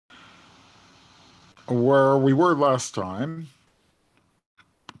Where we were last time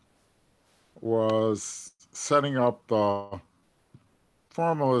was setting up the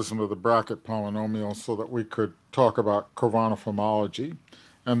formalism of the bracket polynomial so that we could talk about Crovanov homology.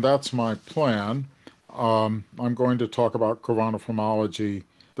 And that's my plan. I'm going to talk about Crovanov homology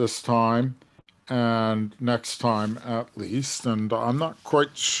this time and next time at least. And I'm not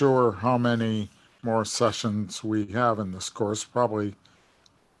quite sure how many more sessions we have in this course, probably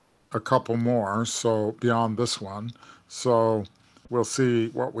a couple more, so beyond this one. So we'll see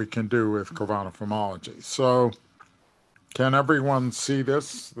what we can do with Crovanov homology. So can everyone see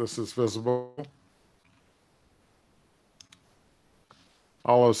this? This is visible.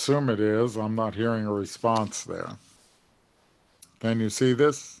 I'll assume it is. I'm not hearing a response there. Can you see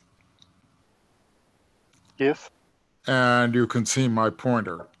this? Yes. And you can see my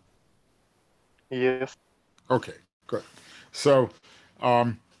pointer. Yes. Okay, good. So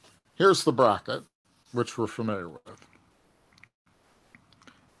here's the bracket, which we're familiar with.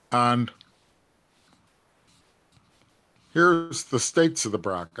 And here's the states of the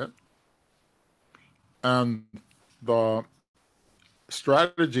bracket. And the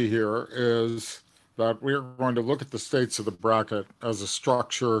strategy here is that we're going to look at the states of the bracket as a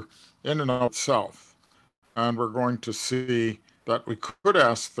structure in and of itself. And we're going to see that we could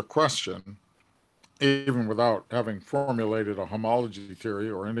ask the question, even without having formulated a homology theory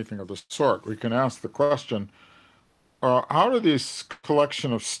or anything of the sort, we can ask the question, how do these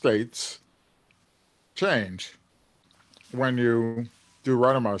collection of states change when you do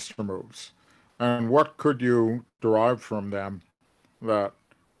Reidemeister moves? And what could you derive from them that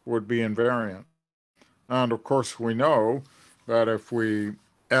would be invariant? And of course, we know that if we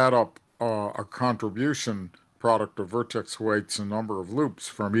add up a contribution product of vertex weights and number of loops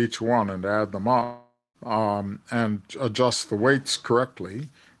from each one and add them up and adjust the weights correctly,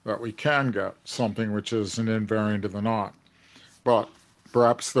 that we can get something which is an invariant of the knot. But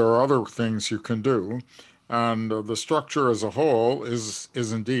perhaps there are other things you can do. And the structure as a whole is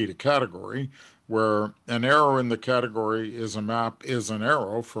indeed a category where an arrow in the category is an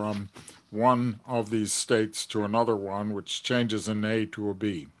arrow from one of these states to another one, which changes an A to a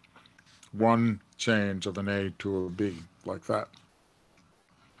B. One change of an A to a B, like that.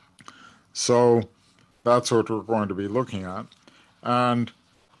 So that's what we're going to be looking at. And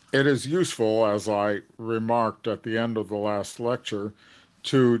it is useful, as I remarked at the end of the last lecture,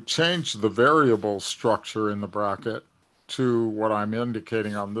 to change the variable structure in the bracket to what I'm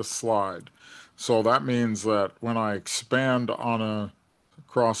indicating on this slide. So that means that when I expand on a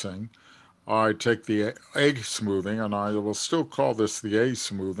crossing, I take the A smoothing, and I will still call this the A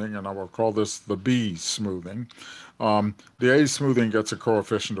smoothing, and I will call this the B smoothing. The A smoothing gets a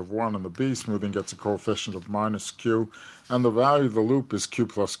coefficient of 1, and the B smoothing gets a coefficient of minus q, and the value of the loop is q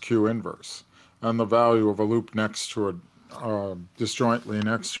plus q inverse. And the value of a loop next to a disjointly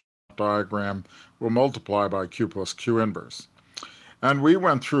next diagram will multiply by q plus q inverse. And we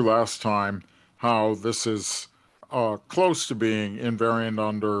went through last time how this is close to being invariant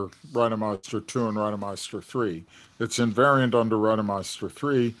under Reidemeister 2 and Reidemeister 3. It's invariant under Reidemeister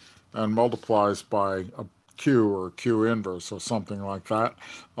 3 and multiplies by a Q or Q inverse or something like that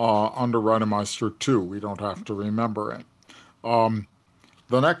under Reidemeister 2. We don't have to remember it.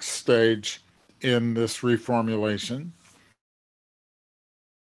 The next stage in this reformulation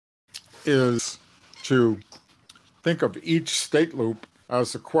is to think of each state loop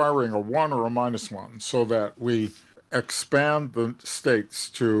as acquiring a 1 or a minus 1 so that we expand the states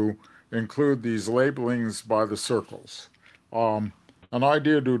to include these labelings by the circles. An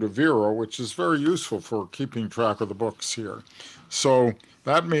idea due to Vero, which is very useful for keeping track of the books here. So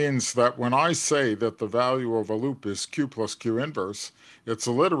that means that when I say that the value of a loop is q plus q inverse, it's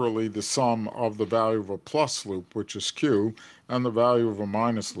literally the sum of the value of a plus loop, which is q, and the value of a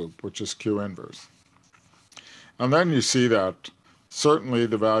minus loop, which is q inverse. And then you see that certainly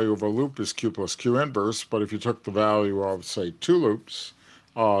the value of a loop is q plus q inverse, but if you took the value of, say, two loops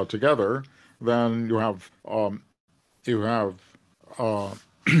together, then you have uh,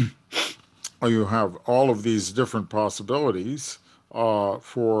 you have all of these different possibilities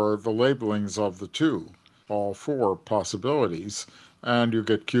for the labelings of the two, all four possibilities, and you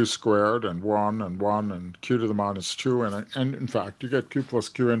get q squared and 1 and 1 and q to the minus 2, and in fact you get q plus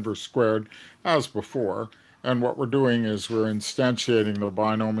q inverse squared as before. And what we're doing is we're instantiating the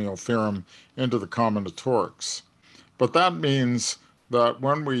binomial theorem into the combinatorics. But that means that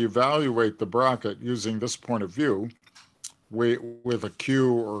when we evaluate the bracket using this point of view, with a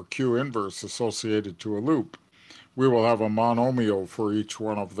q or q inverse associated to a loop, we will have a monomial for each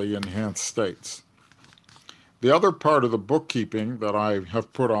one of the enhanced states. The other part of the bookkeeping that I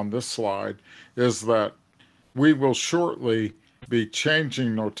have put on this slide is that we will shortly be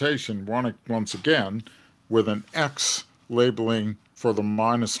changing notation once again with an X labeling for the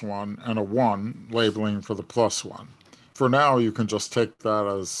 -1 and a 1 labeling for the +1. For now, you can just take that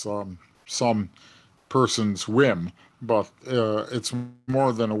as some person's whim, but it's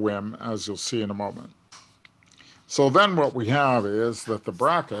more than a whim, as you'll see in a moment. So then what we have is that the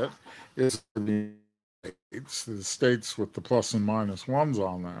bracket is the states with the plus and minus ones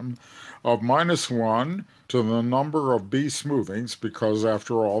on them, of -1 to the number of B smoothings, because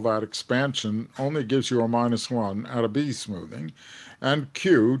after all, that expansion only gives you a -1 at a B smoothing, and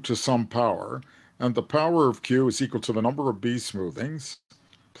Q to some power, and the power of Q is equal to the number of B smoothings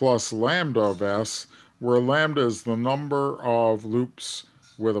plus lambda of S, where lambda is the number of loops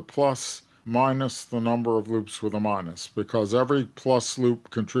with a plus minus the number of loops with a minus, because every plus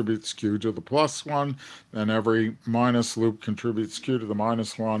loop contributes Q to the +1, and every minus loop contributes Q to the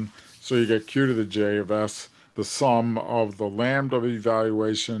 -1. So you get Q to the J of S, the sum of the lambda of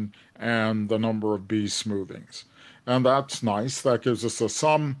evaluation and the number of B smoothings. And that's nice. That gives us a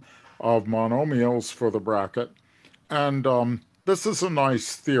sum of monomials for the bracket. And this is a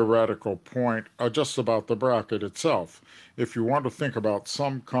nice theoretical point just about the bracket itself. If you want to think about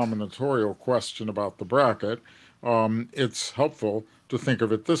some combinatorial question about the bracket, it's helpful to think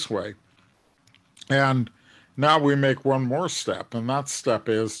of it this way. And now we make one more step, and that step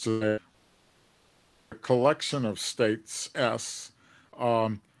is to a collection of states S,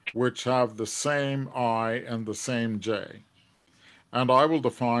 which have the same I and the same J. And I will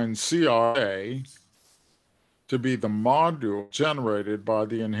define CIA to be the module generated by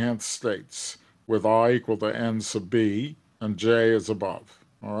the enhanced states, with I equal to n sub b and j is above.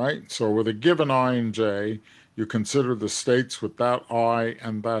 All right, so with a given I and j, you consider the states with that I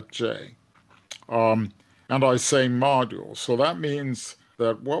and that j. And I say module, so that means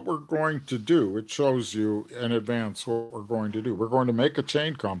that what we're going to do, it shows you in advance what we're going to do. We're going to make a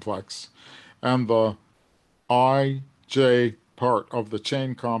chain complex, and the ij part of the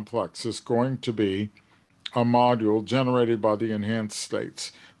chain complex is going to be a module generated by the enhanced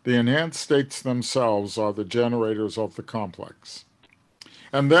states. The enhanced states themselves are the generators of the complex.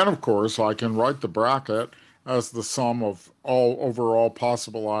 And then, of course, I can write the bracket as the sum of all overall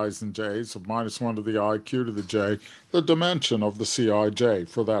possible i's and j's of -1 to the I, q to the j, the dimension of the Cij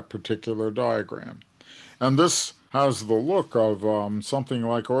for that particular diagram. And this has the look of something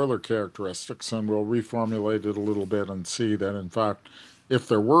like Euler characteristics, and we'll reformulate it a little bit and see that, in fact, if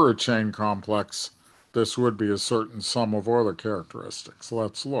there were a chain complex, this would be a certain sum of Euler characteristics.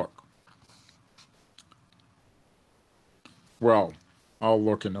 Let's look. Well, I'll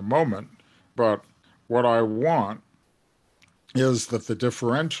look in a moment, but what I want is that the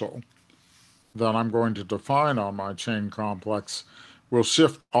differential that I'm going to define on my chain complex will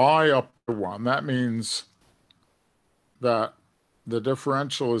shift I up to 1. That means that the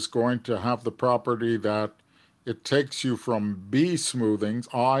differential is going to have the property that it takes you from B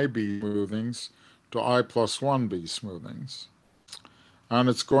smoothings, I B smoothings, to I plus 1 B smoothings. And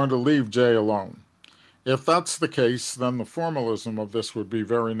it's going to leave J alone. If that's the case, then the formalism of this would be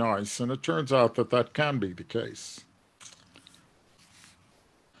very nice, and it turns out that that can be the case.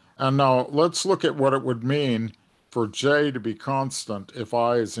 And now let's look at what it would mean for J to be constant if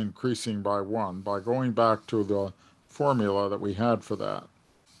I is increasing by 1 by going back to the formula that we had for that.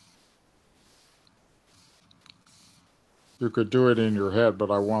 You could do it in your head, but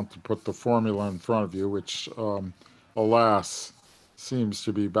I want to put the formula in front of you, which, alas, seems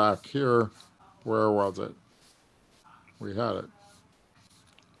to be back here. Where was it? We had it.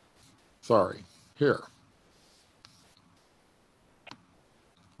 Sorry, here.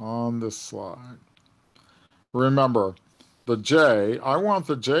 On this slide. Remember, the J, I want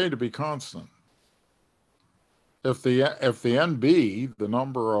the J to be constant. If the NB, the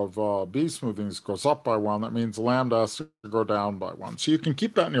number of B smoothings, goes up by 1, that means lambda has to go down by 1. So you can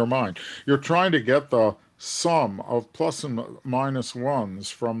keep that in your mind. You're trying to get the sum of plus and minus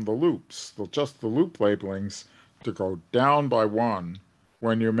 1s from the loops, just the loop labelings, to go down by 1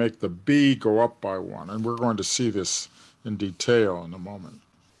 when you make the B go up by 1. And we're going to see this in detail in a moment.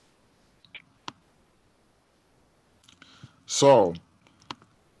 So,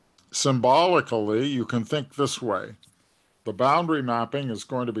 symbolically, you can think this way. The boundary mapping is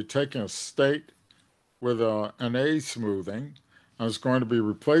going to be taking a state with an A smoothing, and it's going to be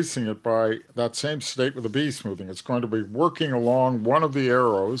replacing it by that same state with a B smoothing. It's going to be working along one of the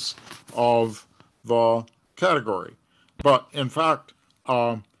arrows of the category. But in fact,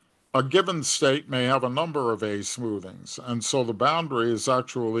 a given state may have a number of A smoothings, and so the boundary is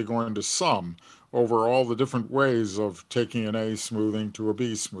actually going to sum over all the different ways of taking an A smoothing to a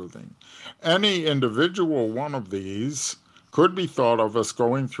B smoothing. Any individual one of these could be thought of as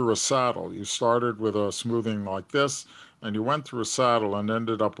going through a saddle. You started with a smoothing like this, and you went through a saddle and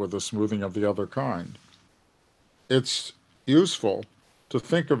ended up with a smoothing of the other kind. It's useful to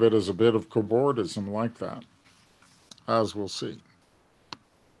think of it as a bit of cobordism like that, as we'll see.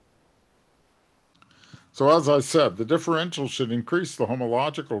 So as I said, the differential should increase the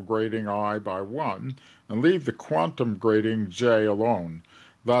homological grading I by 1 and leave the quantum grading J alone.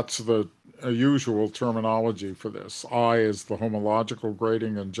 That's the usual terminology for this. I is the homological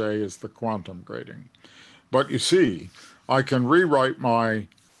grading and J is the quantum grading. But you see, I can rewrite my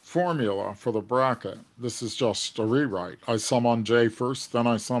formula for the bracket. This is just a rewrite. I sum on J first, then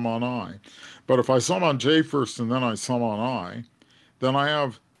I sum on I. But if I sum on J first and then I sum on I, then I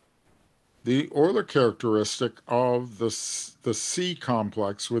have the Euler characteristic of the C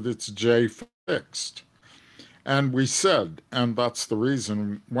complex with its J fixed. And we said, and that's the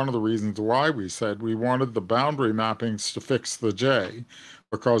reason, one of the reasons why we said we wanted the boundary mappings to fix the J,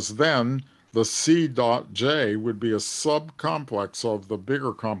 because then the C dot J would be a subcomplex of the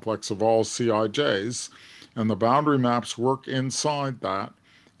bigger complex of allCij's, and the boundary maps work inside that,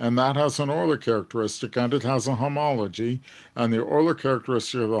 and that has an Euler characteristic, and it has a homology, and the Euler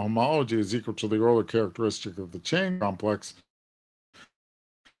characteristic of the homology is equal to the Euler characteristic of the chain complex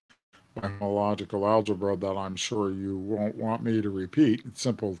by homological algebra that I'm sure you won't want me to repeat. It's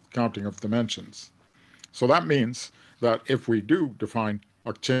simple counting of dimensions. So that means that if we do define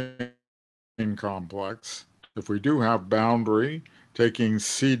a chain complex, if we do have boundary taking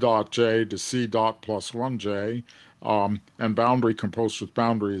C dot J to C dot plus 1J, and boundary composed with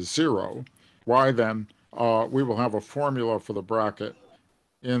boundary is 0, why then we will have a formula for the bracket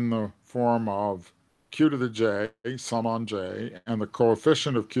in the form of q to the j, sum on j, and the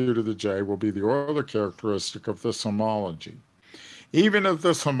coefficient of q to the j will be the Euler characteristic of this homology. Even if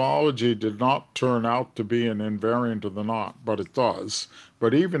this homology did not turn out to be an invariant of the knot, but it does,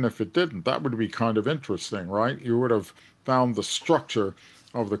 but even if it didn't, that would be kind of interesting, right? You would have found the structure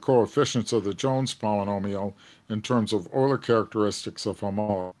of the coefficients of the Jones polynomial in terms of Euler characteristics of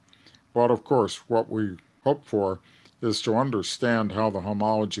homology. But of course, what we hope for is to understand how the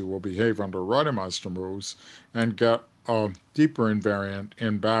homology will behave under Rademacher moves and get a deeper invariant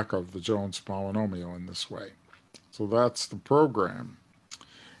in back of the Jones polynomial in this way. So that's the program.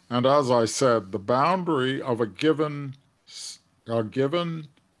 And as I said, the boundary of a given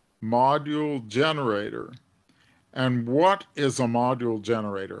module generator. And what is a module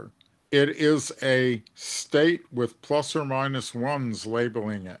generator? It is a state with plus or minus ones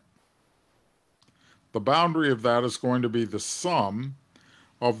labeling it. The boundary of that is going to be the sum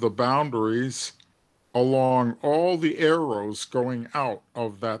of the boundaries along all the arrows going out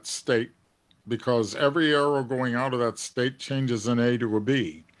of that state, because every arrow going out of that state changes an A to a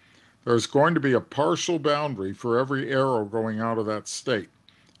B. There's going to be a partial boundary for every arrow going out of that state,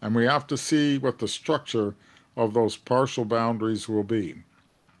 and we have to see what the structure of those partial boundaries will be.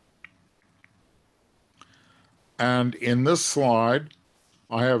 And in this slide,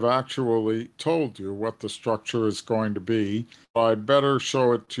 I have actually told you what the structure is going to be. I'd better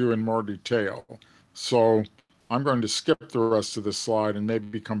show it to you in more detail. So I'm going to skip the rest of this slide and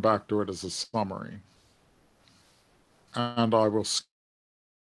maybe come back to it as a summary. And I will.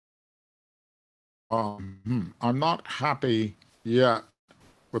 I'm not happy yet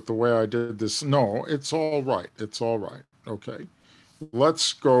with the way I did this. No, it's all right. It's all right. Okay.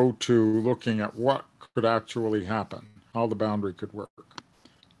 Let's go to looking at what could actually happen, how the boundary could work.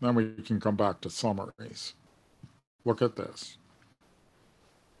 Then we can come back to summaries. Look at this.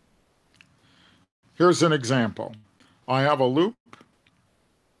 Here's an example. I have a loop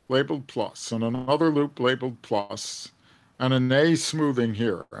labeled plus and another loop labeled plus and an A smoothing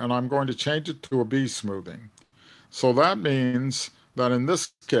here, and I'm going to change it to a B smoothing. So that means that in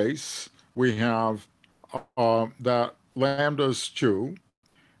this case, we have that lambda is 2,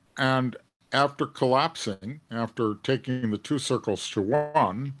 and after collapsing, after taking the two circles to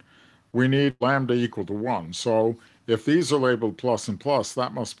 1, we need lambda equal to 1. So if these are labeled plus and plus,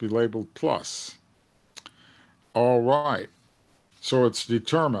 that must be labeled plus. All right, so it's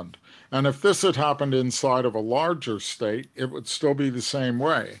determined. And if this had happened inside of a larger state, it would still be the same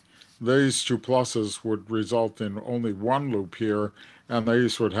way. These two pluses would result in only one loop here, and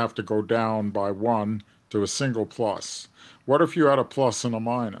these would have to go down by 1 to a single plus. What if you had a plus and a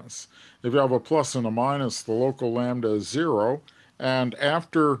minus? If you have a plus and a minus, the local lambda is 0, and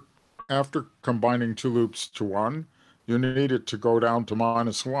after combining two loops to 1, you need it to go down to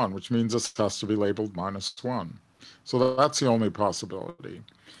minus 1, which means this has to be labeled minus 1. So that's the only possibility.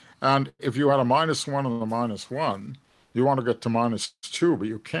 And if you had a -1 and a -1, you want to get to -2, but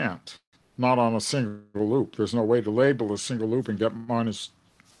you can't. Not on a single loop. There's no way to label a single loop and get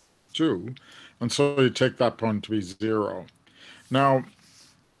 -2. And so you take that point to be 0. Now,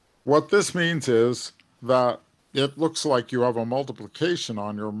 what this means is that it looks like you have a multiplication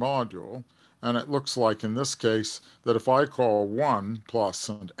on your module, and it looks like in this case that if I call 1 plus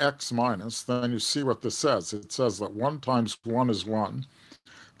and x minus, then you see what this says. It says that 1 times 1 is 1.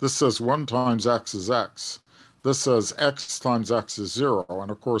 This says 1 times x is x. This says x times x is 0.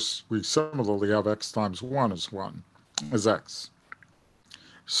 And of course, we similarly have x times 1 is x.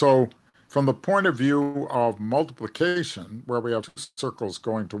 So from the point of view of multiplication, where we have two circles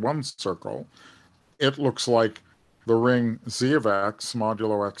going to one circle, it looks like the ring z of x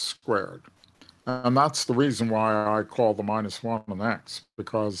modulo x squared. And that's the reason why I call the -1 an x,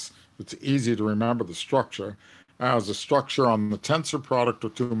 because it's easy to remember the structure as a structure on the tensor product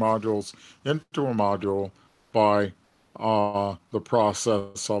of two modules into a module by the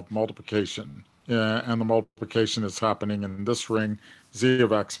process of multiplication. And the multiplication is happening in this ring, z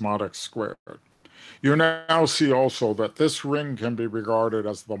of x mod x squared. You now see also that this ring can be regarded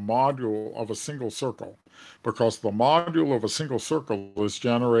as the module of a single circle, because the module of a single circle is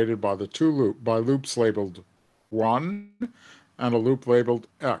generated by loops labeled 1 and a loop labeled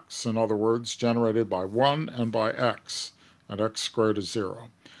x. In other words, generated by 1 and by x, and x squared is 0.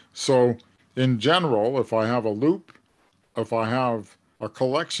 So in general, if I have a loop, if I have a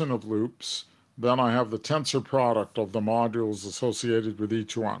collection of loops, then I have the tensor product of the modules associated with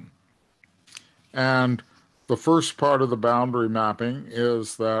each one. And the first part of the boundary mapping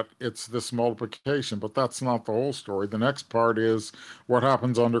is that it's this multiplication, but that's not the whole story. The next part is what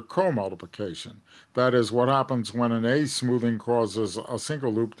happens under co-multiplication. That is, what happens when an A-smoothing causes a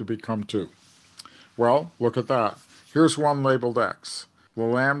single loop to become 2. Well, look at that. Here's one labeled x. The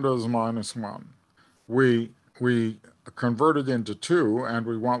lambda is -1. We convert it into 2, and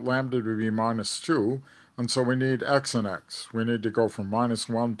we want lambda to be -2, and so we need x and x. We need to go from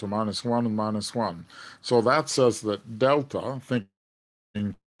 -1 to -1 and -1. So that says that delta,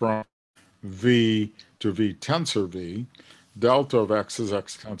 thinking from v to v tensor v, delta of x is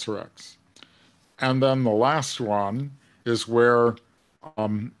x tensor x. And then the last one is where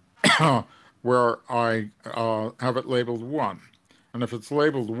where I have it labeled 1. And if it's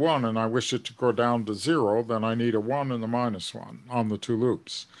labeled 1 and I wish it to go down to 0, then I need a 1 and a -1 on the two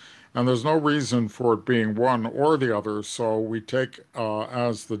loops. And there's no reason for it being one or the other, so we take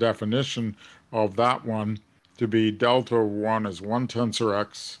as the definition of that one to be delta of 1 is 1 tensor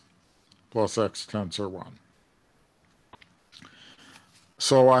x plus x tensor 1.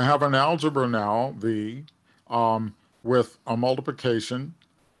 So I have an algebra now, V, with a multiplication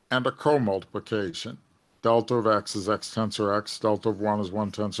and a co-multiplication. Delta of x is x tensor x, delta of 1 is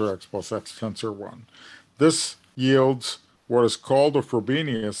 1 tensor x plus x tensor 1. This yields what is called a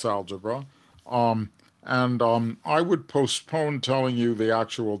Frobenius algebra, I would postpone telling you the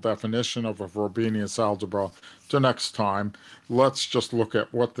actual definition of a Frobenius algebra to next time. Let's just look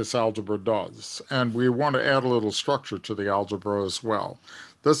at what this algebra does. And we want to add a little structure to the algebra as well.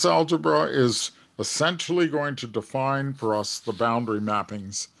 This algebra is essentially going to define for us the boundary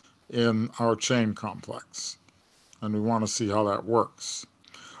mappings in our chain complex. And we want to see how that works.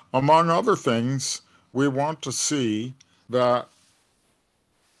 Among other things, we want to see that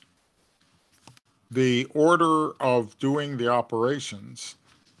the order of doing the operations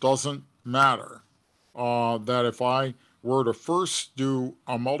doesn't matter. That if I were to first do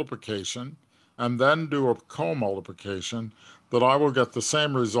a multiplication and then do a co-multiplication, that I will get the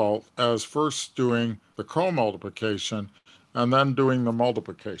same result as first doing the co-multiplication and then doing the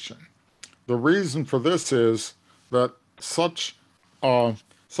multiplication. The reason for this is that such a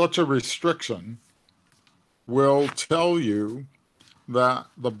restriction will tell you that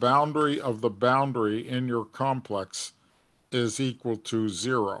the boundary of the boundary in your complex is equal to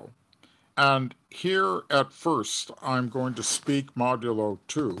 0. And here at first, I'm going to speak modulo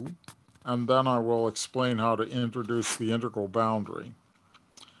 2, and then I will explain how to introduce the integral boundary.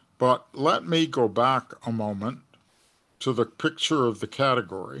 But let me go back a moment to the picture of the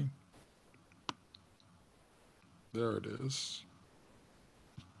category. There it is.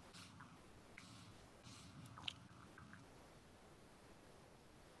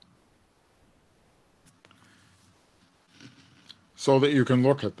 So that you can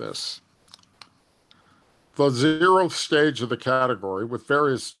look at this. The 0th stage of the category, with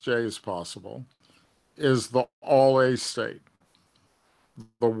various j's possible, is the all A state.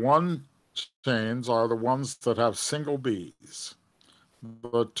 The 1 chains are the ones that have single B's.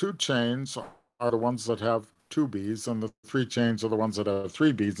 The 2 chains are the ones that have two Bs, and the three chains are the ones that have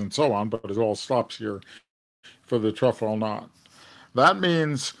three Bs, and so on, but it all stops here for the trefoil knot. That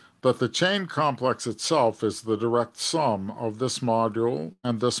means that the chain complex itself is the direct sum of this module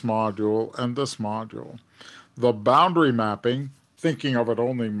and this module and this module. The boundary mapping, thinking of it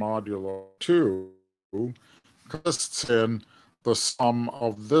only modulo 2, consists in the sum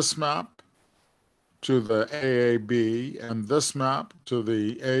of this map to the AAB and this map to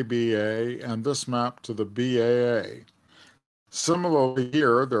the ABA and this map to the BAA. Similarly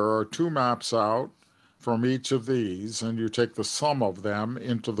here, there are two maps out from each of these, and you take the sum of them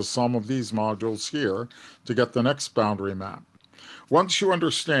into the sum of these modules here to get the next boundary map. Once you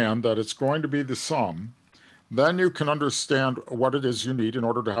understand that it's going to be the sum, then you can understand what it is you need in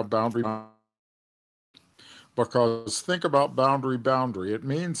order to have boundary. Because think about boundary. It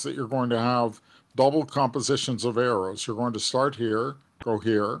means that you're going to have double compositions of arrows. You're going to start here, go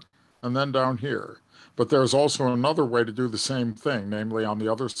here, and then down here. But there's also another way to do the same thing, namely on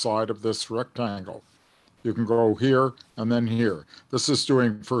the other side of this rectangle. You can go here and then here. This is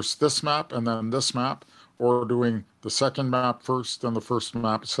doing first this map and then this map, or doing the second map first and the first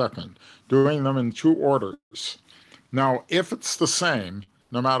map second, doing them in two orders. Now, if it's the same,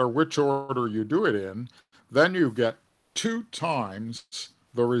 no matter which order you do it in, then you get 2 times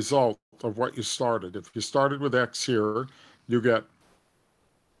the result of what you started. If you started with X here, you get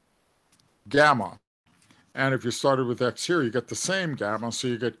gamma. And if you started with X here, you get the same gamma, so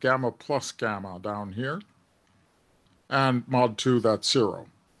you get gamma plus gamma down here. And mod 2, that's 0.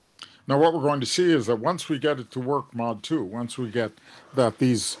 Now what we're going to see is that once we get it to work mod 2, once we get that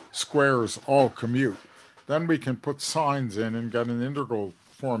these squares all commute, then we can put signs in and get an integral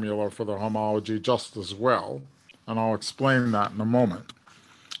formula for the homology just as well. And I'll explain that in a moment.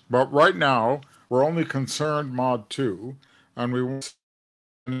 But right now, we're only concerned mod 2, and we want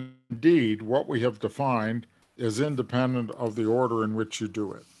indeed what we have defined is independent of the order in which you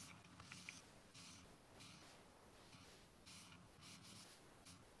do it.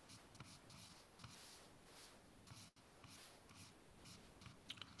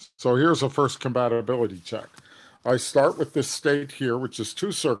 So here's a first compatibility check. I start with this state here, which is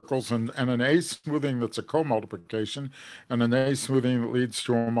 2 circles and an A smoothing that's a co-multiplication and an A smoothing that leads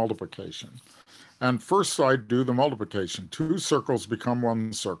to a multiplication. And first I do the multiplication. 2 circles become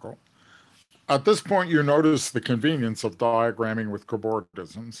 1 circle. At this point, you notice the convenience of diagramming with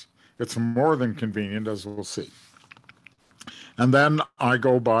cobordisms. It's more than convenient, as we'll see. And then I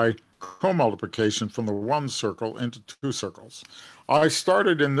go by co-multiplication from the 1 circle into 2 circles. I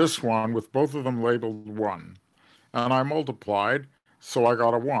started in this one with both of them labeled 1, and I multiplied, so I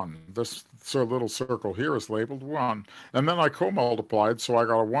got a 1. This little circle here is labeled 1. And then I co-multiplied, so I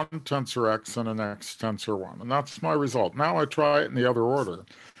got a 1 tensor x and an x tensor 1. And that's my result. Now I try it in the other order.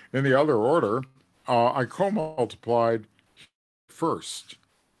 In the other order, I co-multiplied first,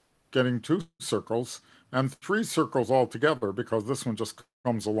 getting 2 circles, and 3 circles altogether, because this one just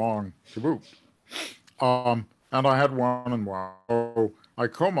comes along to boot. And I had 1 and 1. So I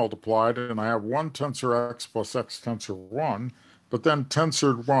co-multiplied, and I have 1 tensor x plus x tensor 1, but then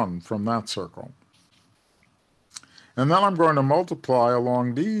tensored 1 from that circle. And then I'm going to multiply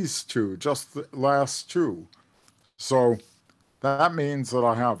along these two, just the last two. So that means that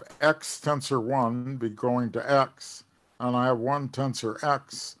I have x tensor 1 be going to x, and I have 1 tensor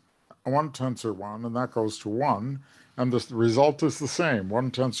x, 1 tensor 1, and that goes to 1, and the result is the same,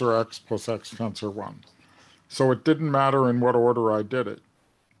 1 tensor x plus x tensor 1. So it didn't matter in what order I did it.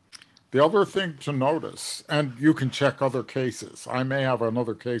 The other thing to notice, and you can check other cases. I may have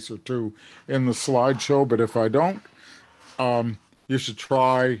another case or two in the slideshow, but if I don't, you should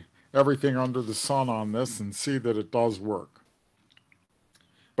try everything under the sun on this and see that it does work.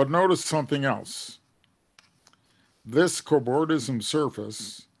 But notice something else. This cobordism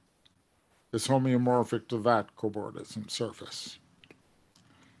surface is homeomorphic to that cobordism surface.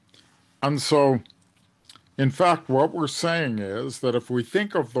 And so, in fact, what we're saying is that if we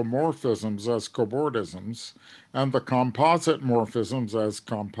think of the morphisms as cobordisms and the composite morphisms as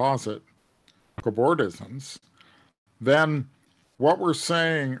composite cobordisms, then what we're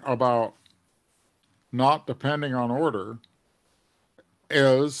saying about not depending on order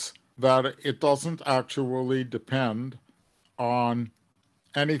is that it doesn't actually depend on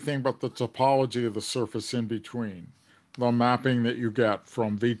anything but the topology of the surface in between. The mapping that you get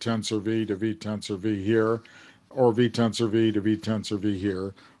from V tensor V to V tensor V here, or V tensor V to V tensor V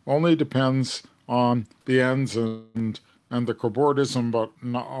here, only depends on the ends and the cobordism,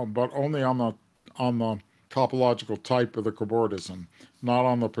 but only on the topological type of the cobordism, not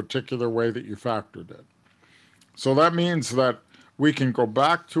on the particular way that you factored it. So that means that we can go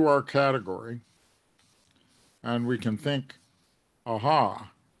back to our category and we can think,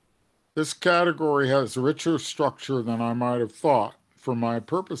 aha, this category has richer structure than I might have thought for my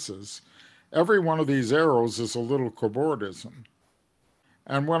purposes. Every one of these arrows is a little cobordism.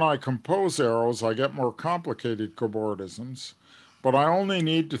 And when I compose arrows, I get more complicated cobordisms, but I only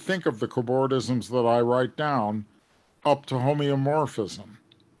need to think of the cobordisms that I write down up to homeomorphism.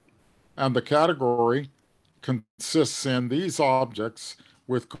 And the category consists in these objects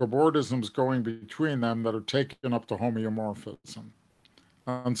with cobordisms going between them that are taken up to homeomorphism.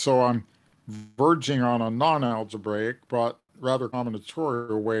 And so I'm verging on a non-algebraic but rather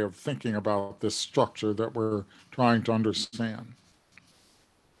combinatorial way of thinking about this structure that we're trying to understand.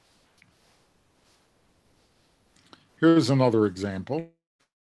 Here's another example.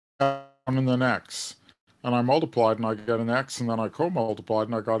 One and then x. And I multiplied and I get an x, and then I co-multiplied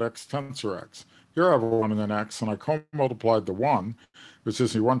and I got x tensor x. Here I have a 1 and an x, and I co-multiplied the 1, which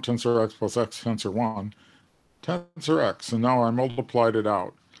is the 1 tensor x plus x tensor 1, tensor x, and now I multiplied it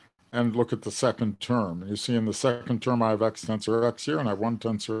out. And look at the second term. You see in the second term I have x tensor x here, and I have 1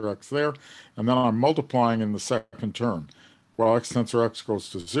 tensor x there, and then I'm multiplying in the second term. Well, x tensor x goes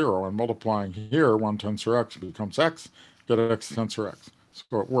to 0, and multiplying here, 1 tensor x becomes x, get x tensor x.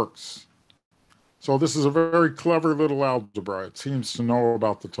 So it works. So this is a very clever little algebra. It seems to know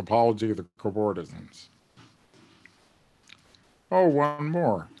about the topology of the cobordisms. Oh, one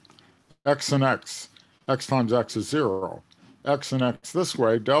more. X and x. X times x is 0. X and x this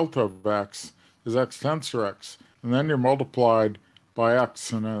way, delta of x is x tensor x. And then you multiplied by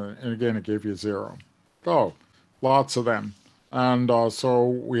x, and again it gave you 0. Oh, lots of them. And so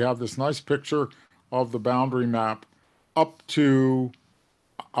we have this nice picture of the boundary map up to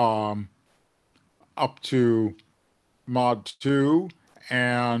mod 2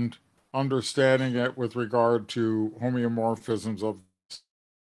 and understanding it with regard to homeomorphisms of.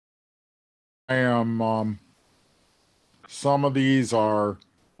 I am some of these are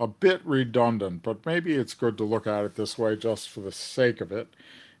a bit redundant, but maybe it's good to look at it this way just for the sake of it.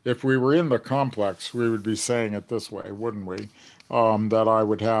 If we were in the complex, we would be saying it this way, wouldn't we? That I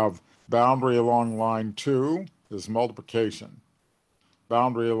would have boundary along line 2 is multiplication.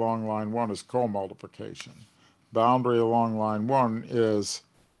 Boundary along line 1 is co-multiplication. Boundary along line 1 is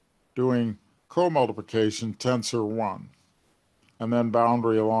doing co-multiplication tensor 1. And then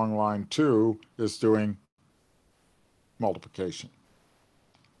boundary along line 2 is doing multiplication.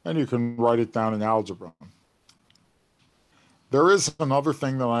 And you can write it down in algebra. There is another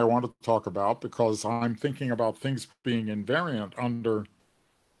thing that I want to talk about because I'm thinking about things being invariant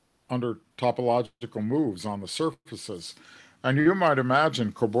under topological moves on the surfaces. And you might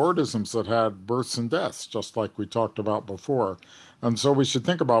imagine cobordisms that had births and deaths, just like we talked about before. And so we should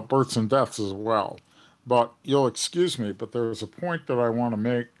think about births and deaths as well. But you'll excuse me, but there's a point that I want to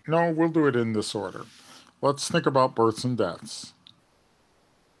make. No, we'll do it in this order. Let's think about births and deaths.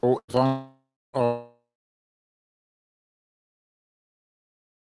 Oh, if I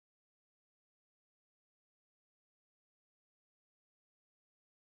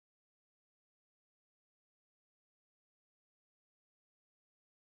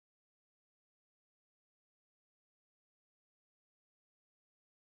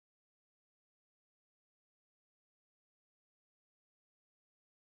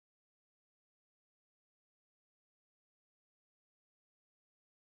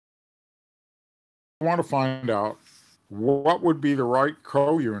want to find out what would be the right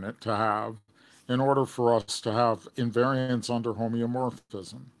co-unit to have in order for us to have invariance under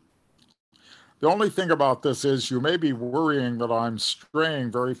homeomorphism. The only thing about this is you may be worrying that I'm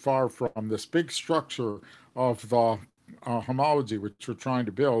straying very far from this big structure of the homology which we're trying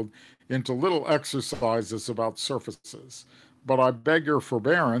to build into little exercises about surfaces. But I beg your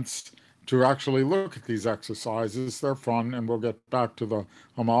forbearance to actually look at these exercises. They're fun, and we'll get back to the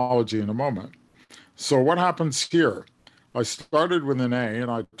homology in a moment. So what happens here? I started with an A,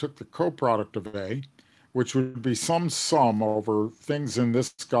 and I took the coproduct of A, which would be some sum over things in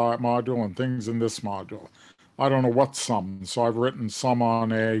this module and things in this module. I don't know what sum, so I've written sum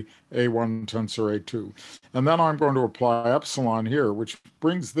on A, A1 tensor A2. And then I'm going to apply epsilon here, which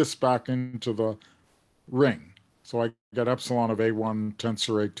brings this back into the ring. So I get epsilon of A1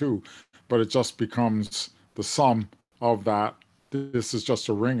 tensor A2, but it just becomes the sum of that. This is just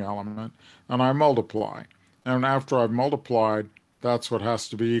a ring element, and I multiply. And after I've multiplied, that's what has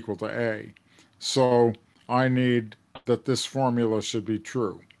to be equal to A. So I need that this formula should be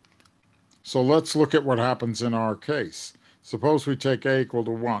true. So let's look at what happens in our case. Suppose we take A equal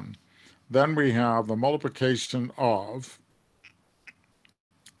to 1. Then we have the multiplication of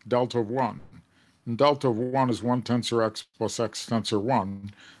delta of 1. And delta of 1 is 1 tensor x plus x tensor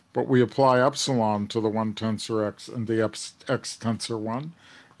 1. but we apply epsilon to the 1 tensor x and the x tensor 1,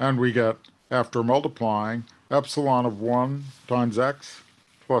 and we get, after multiplying, epsilon of 1 times x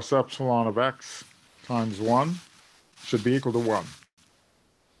plus epsilon of x times 1 should be equal to 1.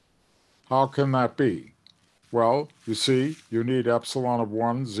 How can that be? Well, you see, you need epsilon of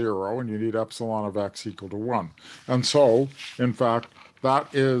 1, 0, and you need epsilon of x equal to 1. And so, in fact, that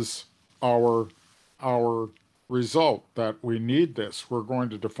is our result, that we need this. We're going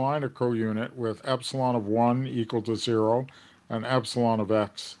to define a counit with epsilon of 1 equal to 0 and epsilon of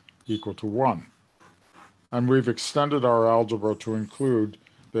x equal to 1. And we've extended our algebra to include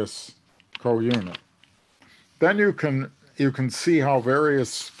this counit. Then you can see how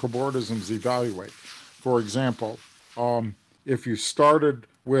various cobordisms evaluate. For example, if you started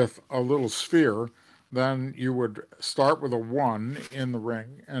with a little sphere, then you would start with a 1 in the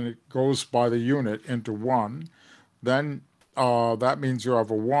ring, and it goes by the unit into 1. Then that means you have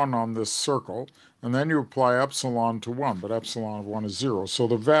a 1 on this circle, and then you apply epsilon to 1, but epsilon of 1 is 0. So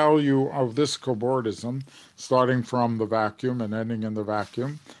the value of this cobordism, starting from the vacuum and ending in the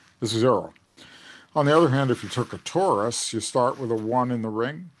vacuum, is 0. On the other hand, if you took a torus, you start with a 1 in the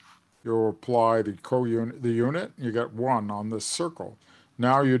ring, you apply the unit, you get 1 on this circle.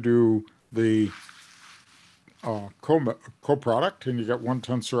 Now you do the coproduct, and you get 1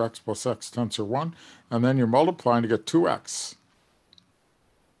 tensor x plus x tensor 1, and then you multiply and you get 2x.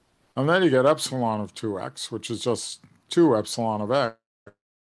 And then you get epsilon of 2x, which is just 2 epsilon of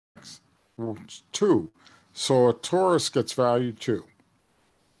x, 2. So a torus gets value 2.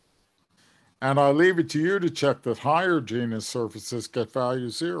 And I leave it to you to check that higher genus surfaces get value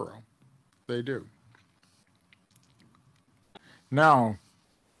 0. They do. Now,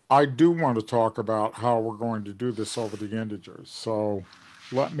 I do want to talk about how we're going to do this over the integers. So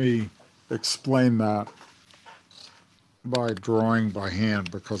let me explain that by drawing by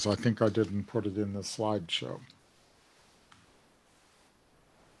hand, because I think I didn't put it in the slideshow.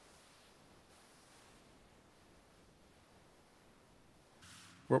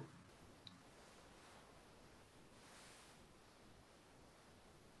 Whoop.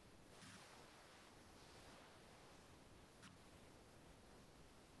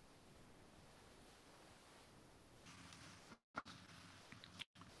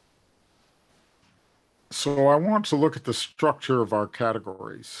 So I want to look at the structure of our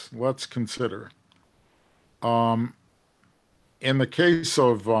categories. Let's consider. In the case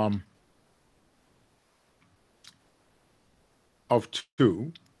of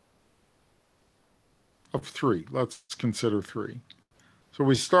 2, of 3, let's consider 3. So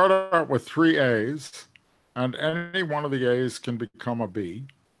we start out with 3 A's, and any one of the A's can become a B.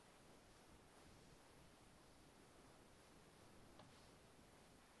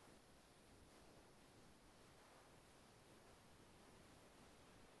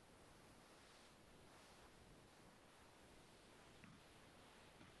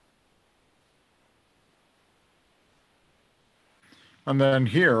 And then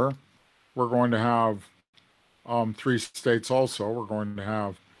here, we're going to have 3 states also. We're going to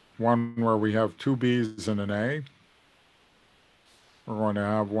have one where we have 2 B's and an A. We're going to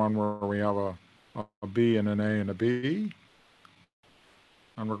have one where we have a B and an A and a B.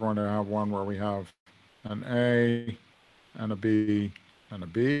 And we're going to have one where we have an A and a B and a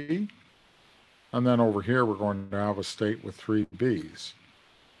B. And then over here, we're going to have a state with 3 B's.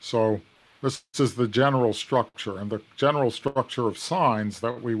 So this is the general structure, and the general structure of signs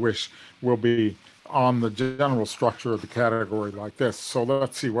that we wish will be on the general structure of the category like this. So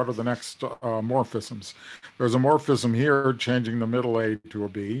let's see, what are the next morphisms? There's a morphism here changing the middle A to a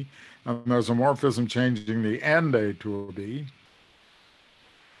B, and there's a morphism changing the end A to a B.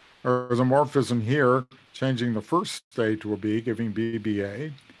 There's a morphism here changing the first A to a B, giving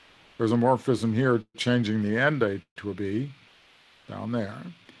BBA. There's a morphism here changing the end A to a B, down there.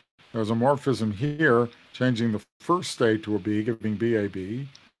 There's a morphism here changing the first A to a B, giving BAB,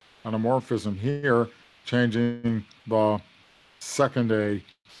 and a morphism here changing the second A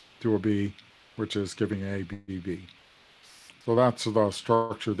to a B, which is giving ABB. So that's the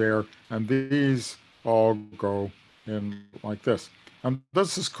structure there, and these all go in like this. And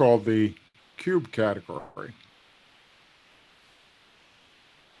this is called the cube category,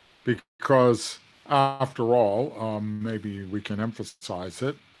 because after all, maybe we can emphasize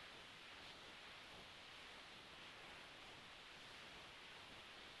it,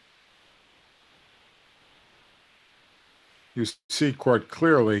 you see quite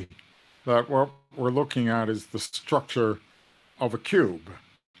clearly that what we're looking at is the structure of a cube.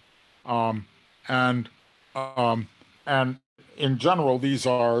 And in general, these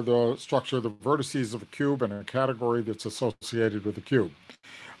are the structure of the vertices of a cube and a category that's associated with a cube.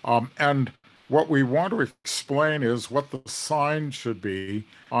 And what we want to explain is what the sign should be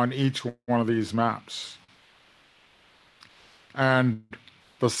on each one of these maps. And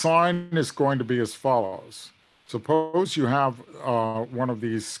the sign is going to be as follows. Suppose you have one of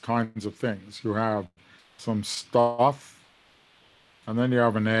these kinds of things. You have some stuff, and then you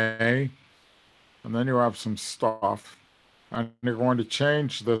have an A, and then you have some stuff, and you're going to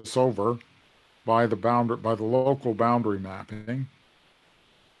change this over by the local boundary mapping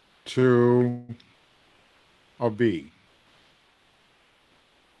to a B.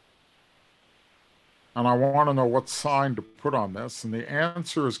 And I want to know what sign to put on this, and the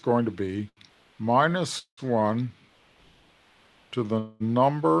answer is going to be -1 to the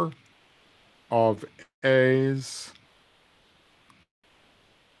number of A's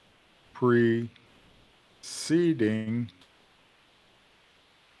preceding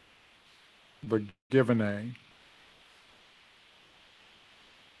the given A.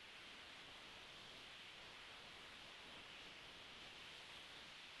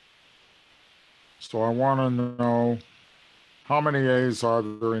 So I want to know how many A's are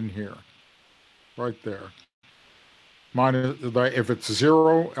there in here, right there. If it's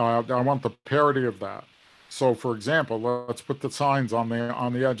 0, I want the parity of that. So, for example, let's put the signs on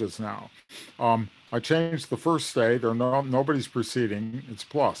the edges now. I changed the first A. Nobody's preceding. It's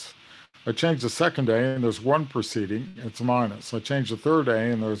plus. I changed the second A, and there's 1 preceding. It's minus. I changed the third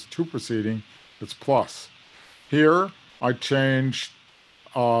A, and there's 2 preceding. It's plus. Here, I changed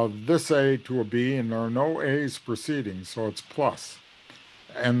this A to a B, and there are no A's preceding, so it's plus.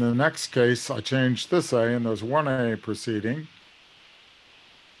 In the next case, I changed this A, and there's 1 A preceding,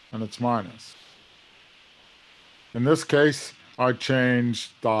 and it's minus. In this case, I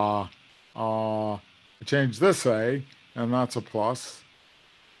changed this A, and that's a plus.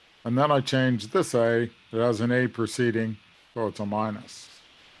 And then I changed this A, it has an A preceding, so it's a minus.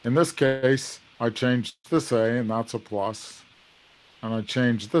 In this case, I changed this A, and that's a plus. And I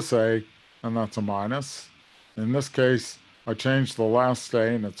changed this A, and that's a minus. In this case, I changed the last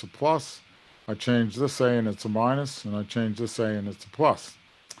A, and it's a plus. I changed this A, and it's a minus. And I changed this A, and it's a plus.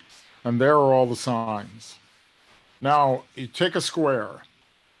 And there are all the signs. Now, you take a square.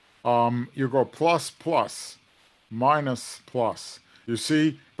 You go plus, plus, minus, plus. You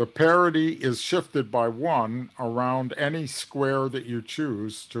see, the parity is shifted by 1 around any square that you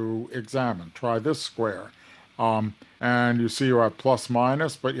choose to examine. Try this square. And you see you have plus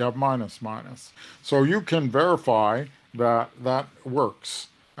minus, but you have minus minus. So you can verify that that works.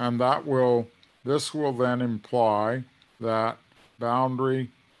 And this will then imply that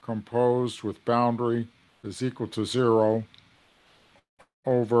boundary composed with boundary is equal to 0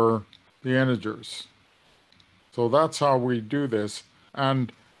 over the integers. So that's how we do this.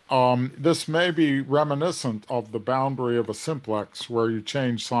 And this may be reminiscent of the boundary of a simplex, where you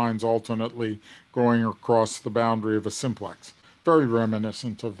change signs alternately going across the boundary of a simplex. Very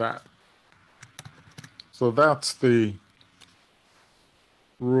reminiscent of that. So that's the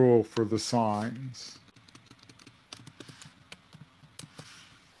rule for the signs.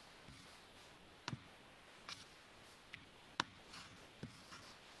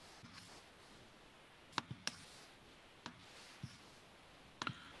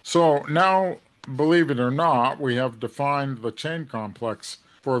 So now, believe it or not, we have defined the chain complex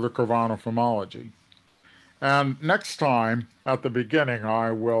for the Curvano homology. And next time, at the beginning,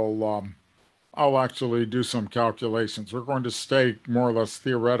 I'll actually do some calculations. We're going to stay more or less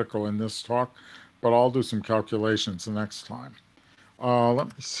theoretical in this talk, but I'll do some calculations the next time. Let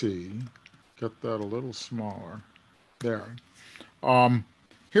me see, get that a little smaller. There.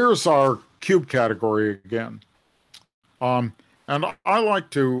 Here's our cube category again. And I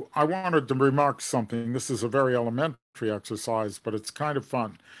wanted to remark something. This is a very elementary exercise, but it's kind of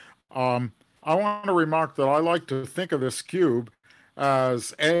fun. I want to remark that I like to think of this cube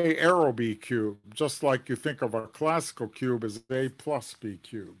as A arrow B cubed, just like you think of a classical cube as A plus B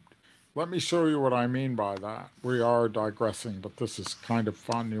cubed. Let me show you what I mean by that. We are digressing, but this is kind of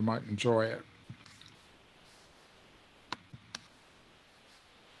fun. You might enjoy it.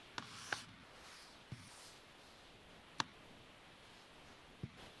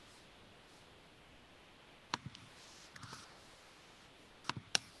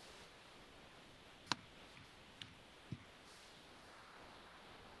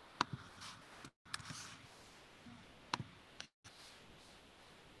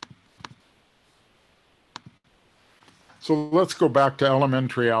 So let's go back to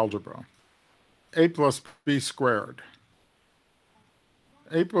elementary algebra. A plus B squared.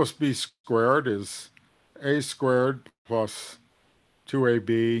 A plus B squared is A squared plus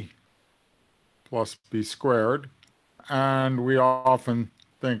 2AB plus B squared. And we often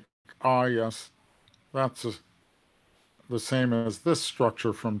think, ah, yes, that's the same as this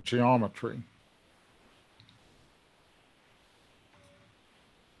structure from geometry.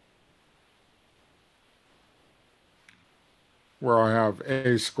 Where I have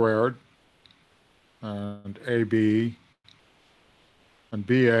a squared and ab and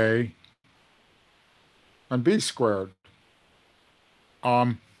ba and b squared.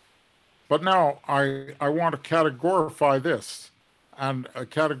 But now I want to categorify this. And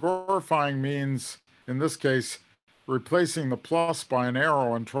categorifying means, in this case, replacing the plus by an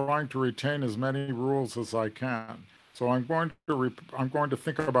arrow and trying to retain as many rules as I can. So I'm going to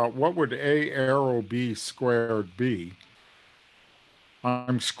think about what would a arrow b squared be.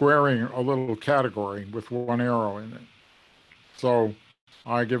 I'm squaring a little category with one arrow in it. So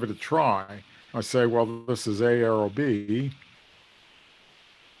I give it a try. I say, well, this is a arrow b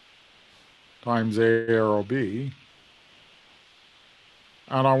times a arrow b.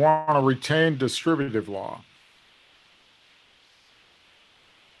 And I want to retain distributive law.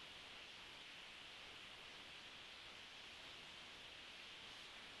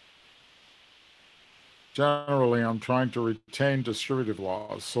 Generally, I'm trying to retain distributive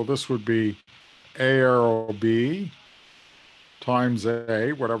laws. So this would be a arrow b times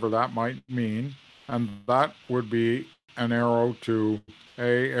a, whatever that might mean, and that would be an arrow to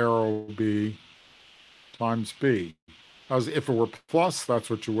a arrow b times b. As if it were plus, that's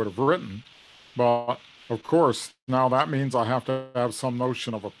what you would have written. But of course, now that means I have to have some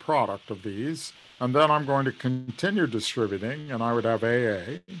notion of a product of these. And then I'm going to continue distributing, and I would have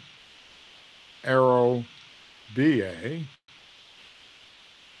AA, arrow BA,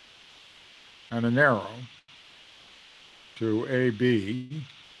 and an arrow to AB,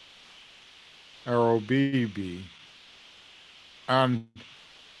 arrow BB. And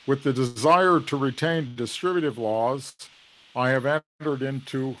with the desire to retain distributive laws, I have entered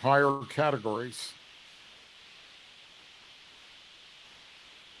into higher categories.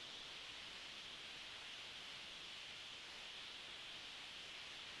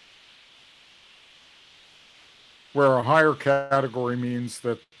 Where a higher category means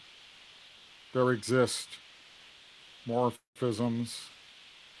that there exist morphisms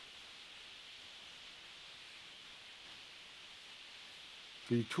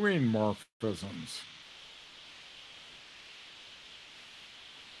between morphisms.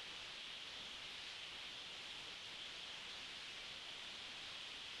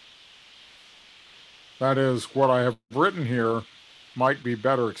 That is, what I have written here might be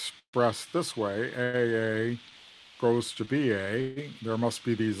better expressed this way. AA goes to BA. There must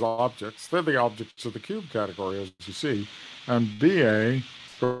be these objects. They're the objects of the cube category, as you see. And BA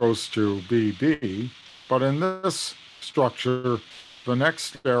goes to BB. But in this structure, the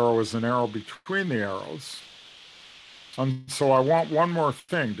next arrow is an arrow between the arrows. And so I want one more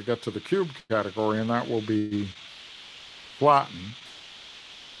thing to get to the cube category, and that will be flatten,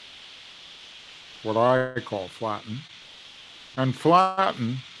 what I call flatten. And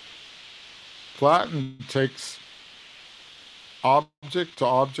flatten takes object to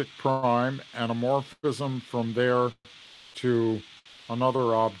object prime and a morphism from there to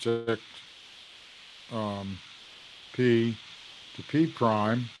another object, P to P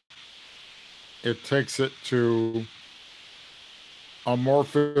prime. It takes it to a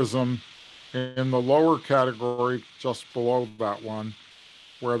morphism in the lower category just below that one,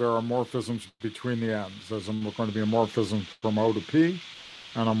 where there are morphisms between the ends. There's going to be a morphism from O to P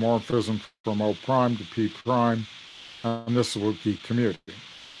and a morphism from O prime to P prime, and this will be commuting.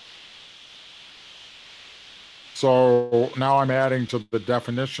 So now I'm adding to the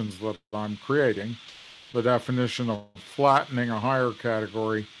definitions that I'm creating the definition of flattening a higher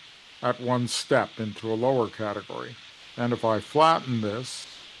category at one step into a lower category. And if I flatten this,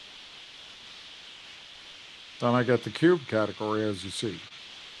 then I get the cube category, as you see.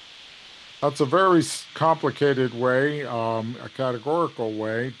 That's a very complicated way, a categorical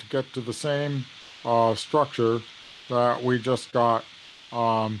way, to get to the same structure that we just got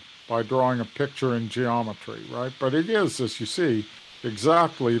by drawing a picture in geometry, right? But it is, as you see,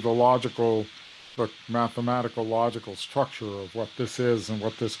 exactly the mathematical logical structure of what this is and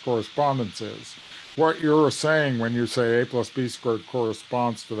what this correspondence is. What you're saying when you say a plus b squared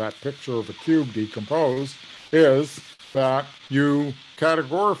corresponds to that picture of a cube decomposed is that you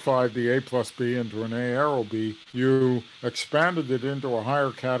categorified the a plus b into an a arrow b, you expanded it into a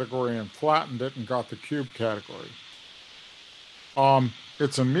higher category and flattened it and got the cube category.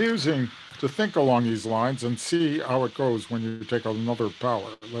 It's amusing to think along these lines and see how it goes when you take another power.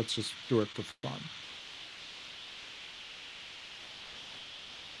 Let's just do it for fun.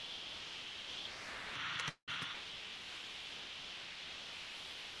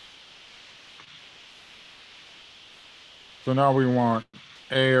 So now we want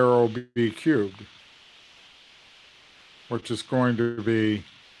A arrow B cubed, which is going to be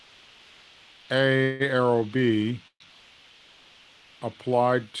A arrow B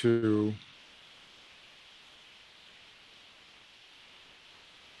applied to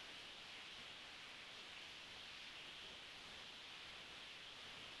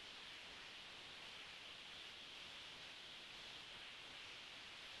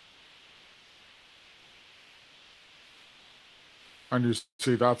and you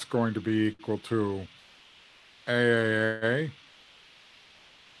see that's going to be equal to AAA,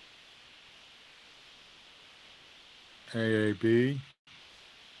 AAB,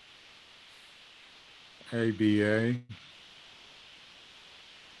 ABA,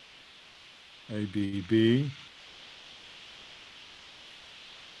 ABB,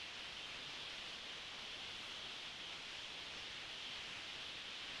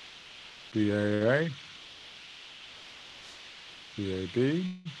 BAA, BAB,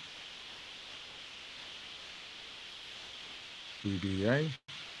 BBA,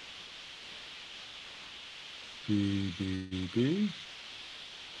 BBB,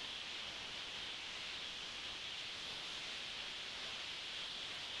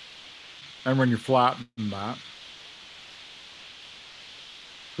 and when you flatten that,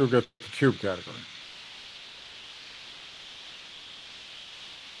 you'll get the cube category.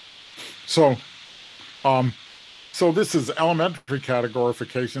 So, so this is elementary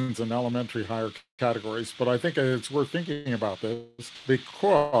categorifications and elementary higher categories, but I think it's worth thinking about this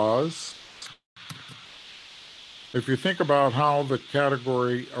because if you think about how the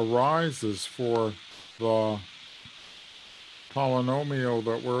category arises for the polynomial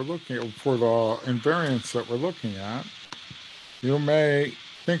that we're looking at, for the invariance that we're looking at, you may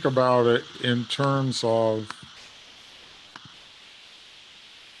think about it in terms of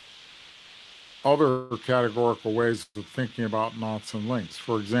other categorical ways of thinking about knots and links.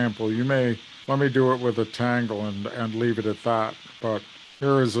 For example, you may, let me do it with a tangle and leave it at that, but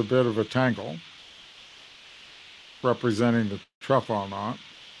here is a bit of a tangle representing the trefoil knot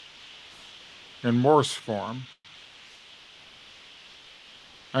in Morse form.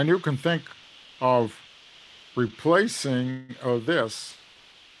 And you can think of replacing this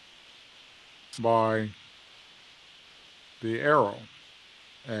by the arrow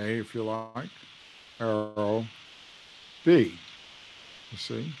A, if you like, arrow B, you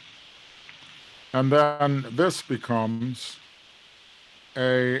see? And then this becomes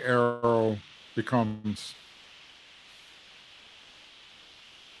A arrow becomes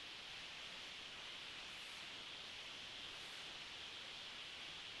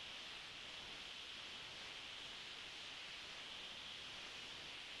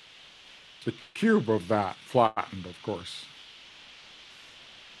the cube of that, flattened, of course.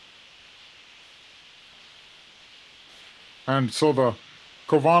 And so the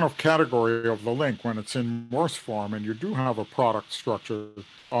Kauffman category of the link, when it's in Morse form, and you do have a product structure,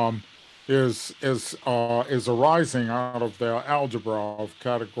 is arising out of the algebra of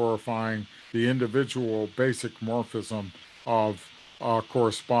categorifying the individual basic morphism of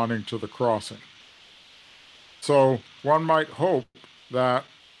corresponding to the crossing. So one might hope that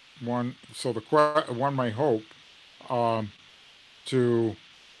one might hope to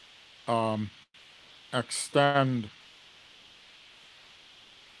extend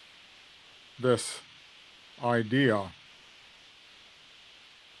this idea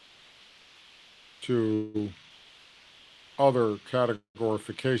to other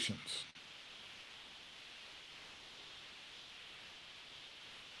categorifications.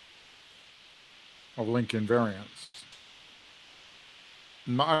 Of link invariance.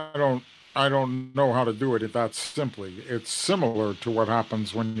 I don't know how to do it that simply. It's similar to what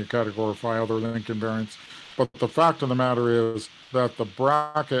happens when you categorify other link invariants, but the fact of the matter is that the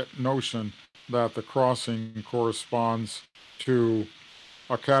bracket notion that the crossing corresponds to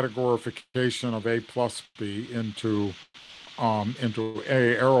a categorification of A plus B into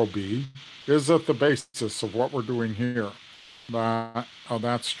A arrow B is at the basis of what we're doing here. That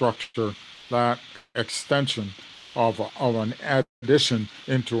structure, that extension of an addition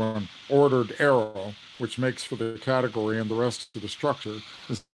into an ordered arrow, which makes for the category and the rest of the structure,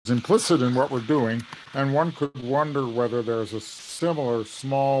 is implicit in what we're doing. And one could wonder whether there's a similar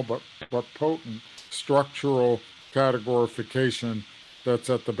small but potent structural categorification that's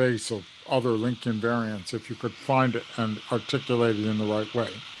at the base of other link invariants, if you could find it and articulate it in the right way.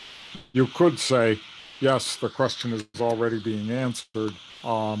 You could say, yes, the question is already being answered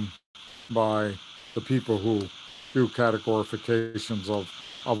by the people who do categorifications of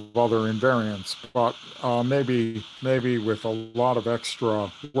other invariants, but maybe with a lot of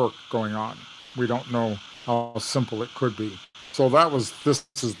extra work going on. We don't know how simple it could be. So this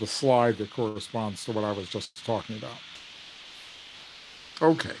is the slide that corresponds to what I was just talking about.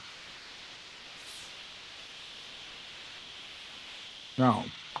 Okay. Now,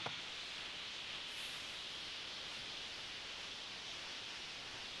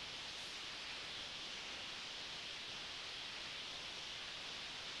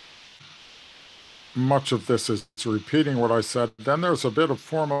 much of this is repeating what I said. Then there's a bit of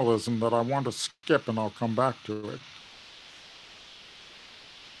formalism that I want to skip, and I'll come back to it.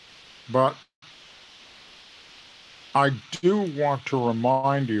 But I do want to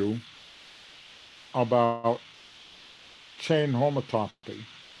remind you about chain homotopy.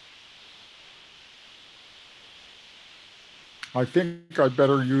 I think I'd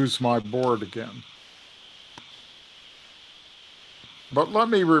better use my board again. But let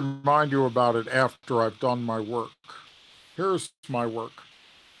me remind you about it after I've done my work. Here's my work.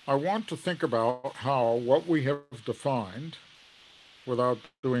 I want to think about how what we have defined, without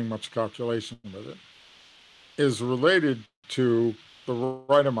doing much calculation with it, is related to the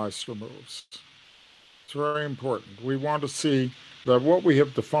Reidemeister moves. It's very important. We want to see that what we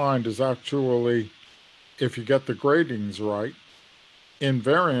have defined is actually, if you get the gradings right,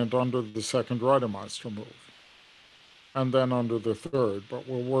 invariant under the second Reidemeister move, and then under the third, but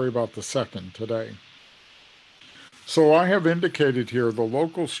we'll worry about the second today. So I have indicated here the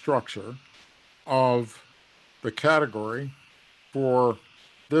local structure of the category for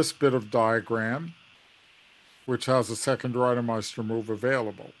this bit of diagram, which has a second Reidemeister move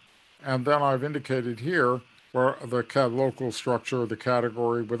available. And then I've indicated here where the local structure of the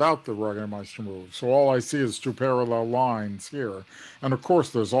category without the Reidemeister move. So all I see is two parallel lines here. And of course,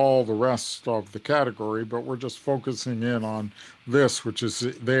 there's all the rest of the category, but we're just focusing in on this, which is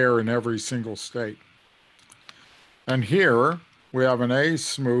there in every single state. And here we have an A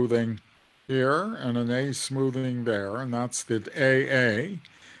smoothing here and an A smoothing there, and that's the AA.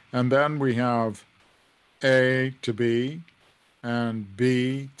 And then we have A to B, and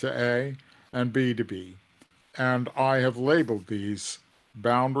B to A, and B to B. And I have labeled these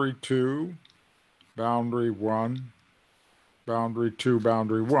boundary 2, boundary 1, boundary 2,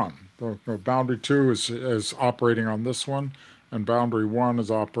 boundary 1. The boundary 2 is operating on this one, and boundary 1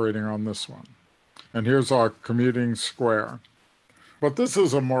 is operating on this one. And here's our commuting square. But this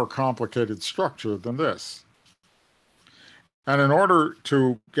is a more complicated structure than this. And in order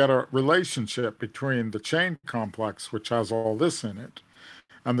to get a relationship between the chain complex, which has all this in it,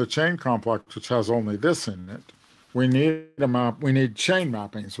 and the chain complex, which has only this in it, we need chain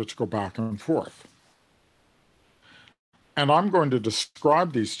mappings which go back and forth. And I'm going to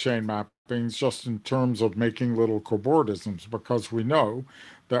describe these chain mappings just in terms of making little cobordisms, because we know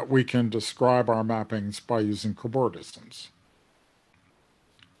that we can describe our mappings by using cobordisms.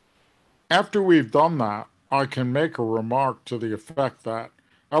 After we've done that, I can make a remark to the effect that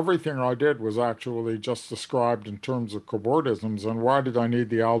everything I did was actually just described in terms of cobordisms, and why did I need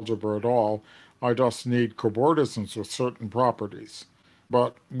the algebra at all? I just need cobordisms with certain properties.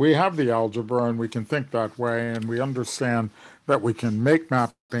 But we have the algebra and we can think that way, and we understand that we can make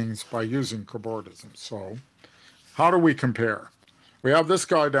mappings by using cobordisms. So how do we compare? We have this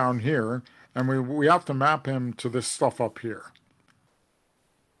guy down here, and we have to map him to this stuff up here.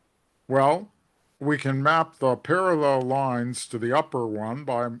 Well, we can map the parallel lines to the upper one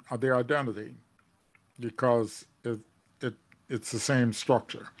by the identity, because it's the same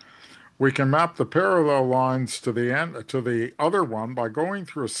structure. We can map the parallel lines to the other one by going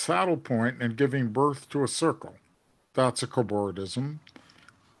through a saddle point and giving birth to a circle. That's a cobordism.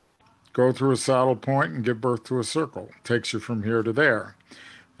 Go through a saddle point and give birth to a circle. Takes you from here to there.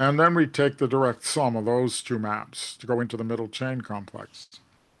 And then we take the direct sum of those two maps to go into the middle chain complex.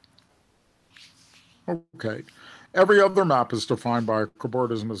 Okay. Every other map is defined by a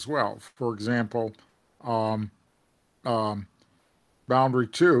cobordism as well. For example, boundary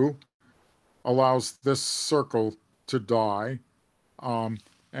 2 allows this circle to die, and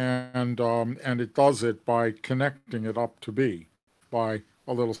it does it by connecting it up to B by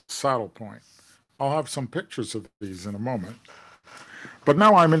a little saddle point. I'll have some pictures of these in a moment. But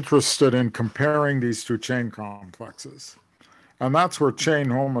now I'm interested in comparing these two chain complexes. And that's where chain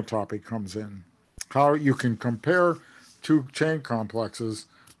homotopy comes in. How you can compare two chain complexes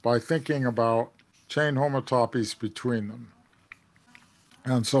by thinking about chain homotopies between them.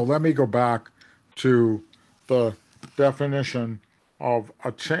 And so let me go back to the definition of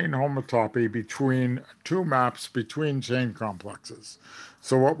a chain homotopy between two maps between chain complexes.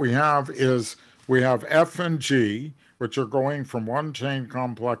 So what we have is we have F and G, which are going from one chain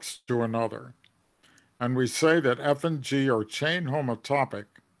complex to another. And we say that F and G are chain homotopic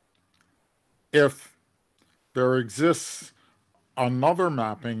if there exists another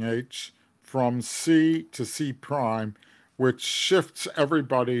mapping H from C to C prime, which shifts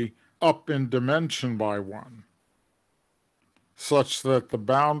everybody up in dimension by one, such that the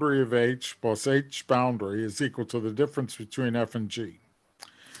boundary of H plus H boundary is equal to the difference between F and G.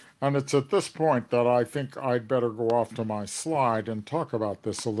 And it's at this point that I think I'd better go off to my slide and talk about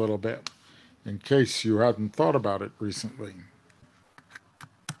this a little bit, in case you hadn't thought about it recently.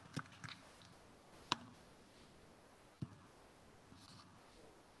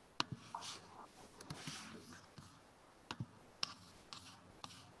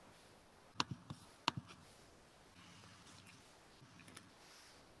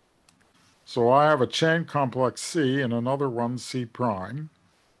 So I have a chain complex C and another one C prime.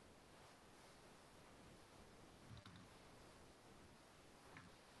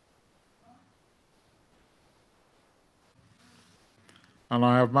 And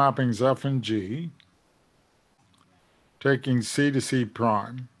I have mappings F and G, taking C to C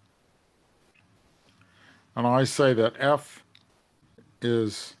prime. And I say that F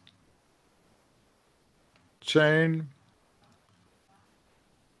is chain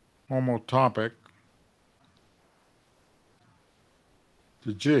homotopic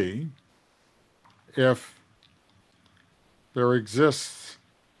to G if there exists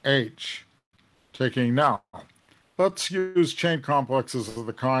H taking now. Let's use chain complexes of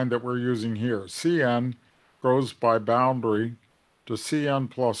the kind that we're using here. Cn goes by boundary to Cn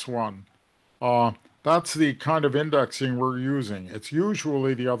plus 1. That's the kind of indexing we're using. It's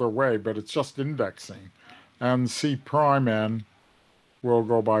usually the other way, but it's just indexing. And C prime n will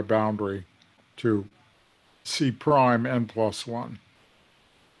go by boundary to C prime n plus 1.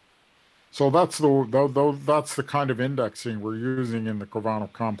 So that's the kind of indexing we're using in the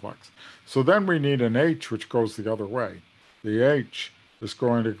covantal complex. So then we need an H which goes the other way. The H is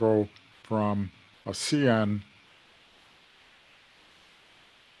going to go from a Cn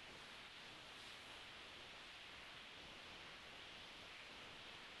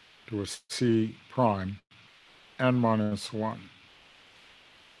to a C prime n minus 1.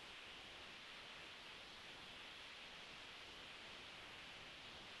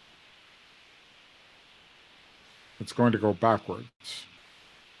 It's going to go backwards.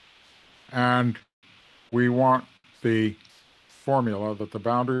 And we want the formula that the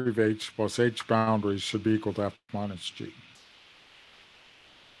boundary of H plus H boundaries should be equal to F minus G.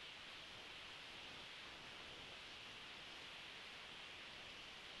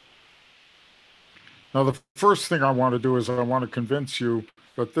 Now, the first thing I want to do is I want to convince you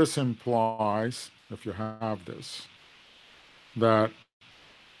that this implies, if you have this, that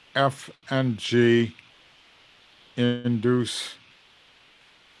F and G induce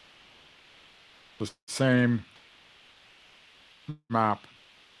the same map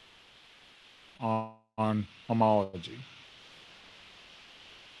on homology.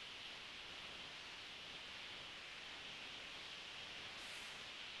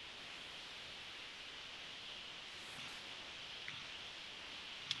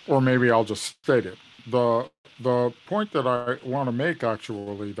 Or maybe I'll just state it. The point that I want to make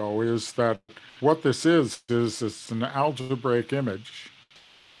actually, though, is that what this is it's an algebraic image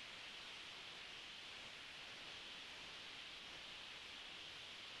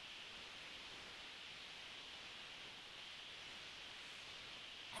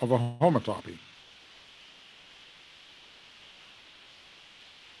of a homotopy.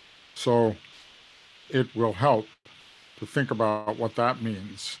 So it will help to think about what that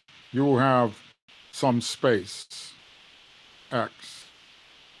means. You have some space X,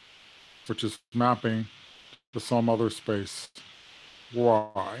 which is mapping to some other space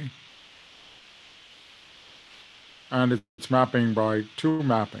Y, and it's mapping by two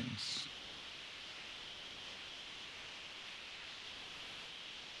mappings.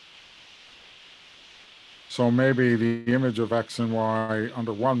 So maybe the image of X and Y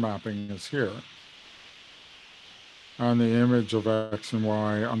under one mapping is here, and the image of X and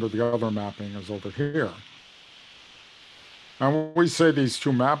Y under the other mapping is over here. And when we say these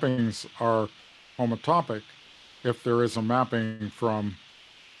two mappings are homotopic, if there is a mapping from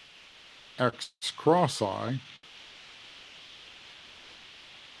X cross I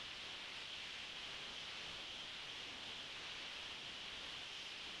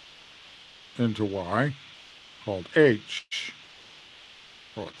into Y, called H,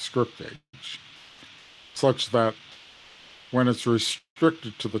 or script H, such that when it's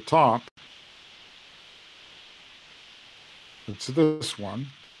restricted to the top, it's this one,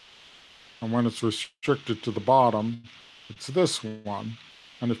 and when it's restricted to the bottom, it's this one,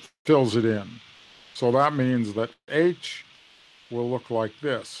 and it fills it in. So that means that H will look like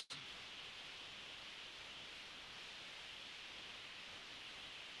this.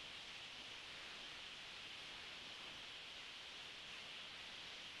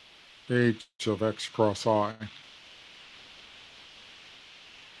 H of X cross I.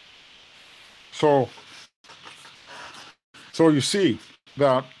 So you see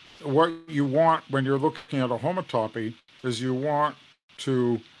that what you want when you're looking at a homotopy is you want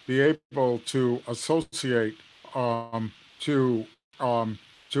to be able to associate to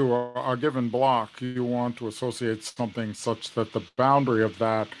a given block. You want to associate something such that the boundary of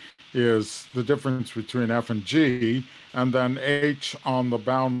that is the difference between F and G, and then H on the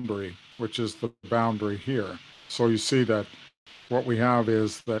boundary, which is the boundary here. So you see that what we have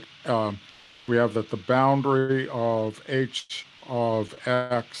is that we have that the boundary of H of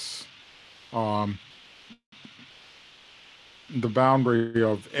X, um, the boundary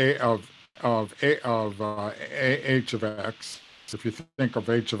of H of X. If you think of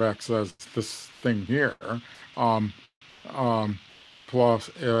H of X as this thing here, um, um, plus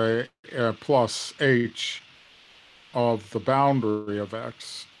H of the boundary of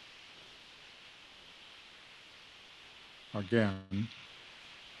X, again,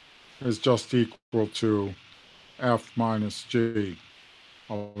 is just equal to F minus G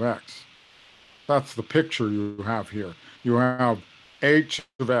of X. That's the picture you have here. You have H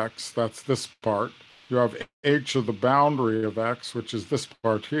of X, that's this part. You have H of the boundary of X, which is this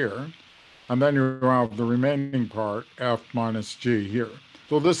part here. And then you have the remaining part, F minus G here.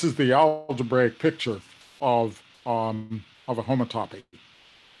 So this is the algebraic picture of a homotopy.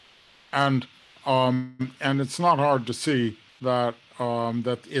 And it's not hard to see that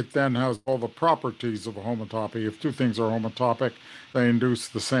that it then has all the properties of a homotopy. If two things are homotopic, they induce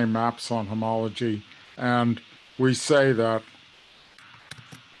the same maps on homology. And we say that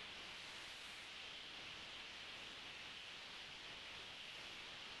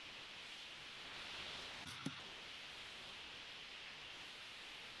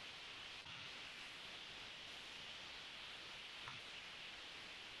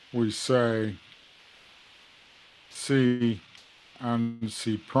C and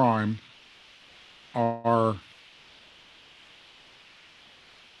C prime are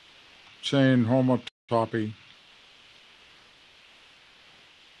chain homotopy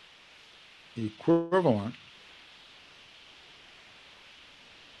equivalent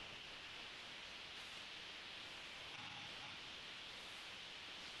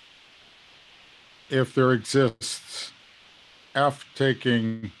if there exists F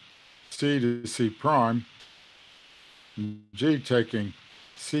taking C to C prime, G taking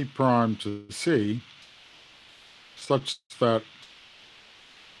C prime to C, such that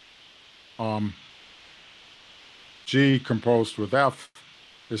G composed with F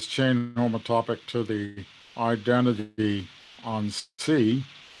is chain homotopic to the identity on C,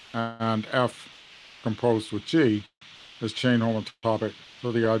 and F composed with G is chain homotopic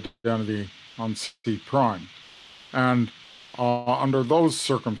to the identity on C prime. And under those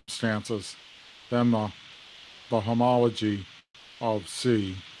circumstances, then the homology of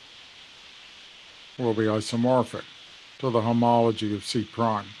C will be isomorphic to the homology of C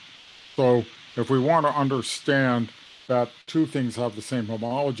prime. So if we want to understand that two things have the same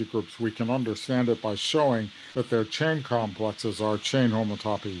homology groups, we can understand it by showing that their chain complexes are chain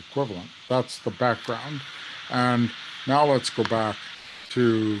homotopy equivalent. That's the background. And now let's go back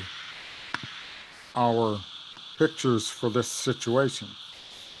to our pictures for this situation.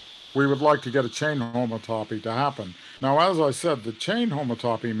 We would like to get a chain homotopy to happen. Now, as I said, the chain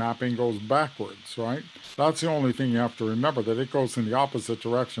homotopy mapping goes backwards, right? That's the only thing you have to remember, that it goes in the opposite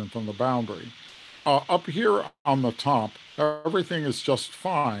direction from the boundary. Up here on the top, everything is just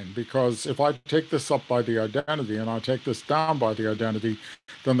fine, because if I take this up by the identity and I take this down by the identity,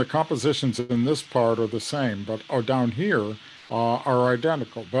 then the compositions in this part are the same, but down here are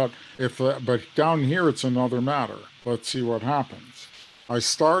identical. But down here it's another matter. Let's see what happens. I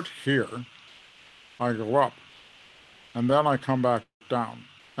start here, I go up, and then I come back down.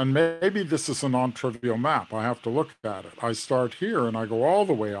 And maybe this is a non-trivial map. I have to look at it. I start here and I go all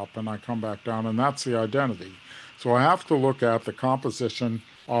the way up and I come back down, and that's the identity. So I have to look at the composition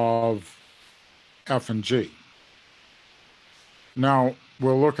of F and G. Now,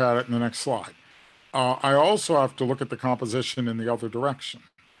 we'll look at it in the next slide. I also have to look at the composition in the other direction.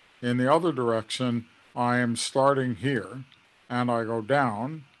 In the other direction, I am starting here, and I go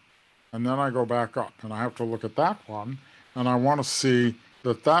down, and then I go back up, and I have to look at that one, and I want to see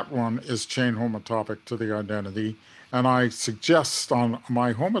that that one is chain homotopic to the identity, and I suggest on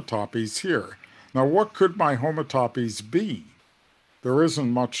my homotopies here. Now, what could my homotopies be? There isn't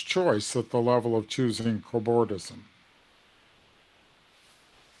much choice at the level of choosing cobordism.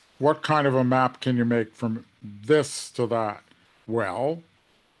 What kind of a map can you make from this to that? Well,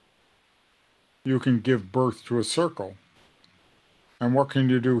 you can give birth to a circle. And what can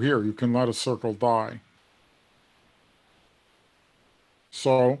you do here? You can let a circle die.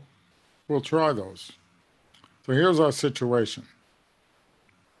 So we'll try those. So here's our situation.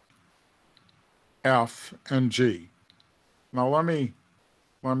 F and G. Now let me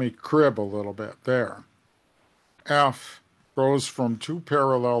crib a little bit there. F goes from two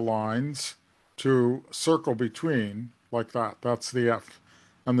parallel lines to circle between, like that. That's the F.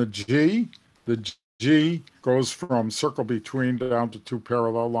 And the G goes from circle between down to two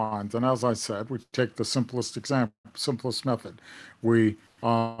parallel lines. And as I said, we take the simplest method. We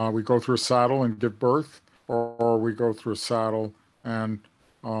go through a saddle and give birth, or we go through a saddle and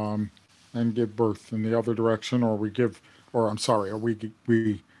um, give birth in the other direction, or we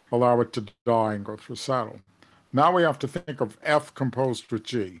allow it to die and go through a saddle. Now we have to think of F composed with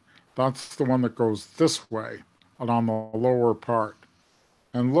G. That's the one that goes this way and on the lower part.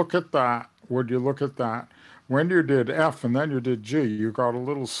 And look at that. Would you look at that? When you did F and then you did G, you got a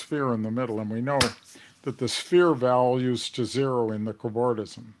little sphere in the middle. And we know that the sphere values to 0 in the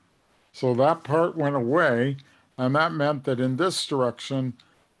cobordism. So that part went away, and that meant that in this direction,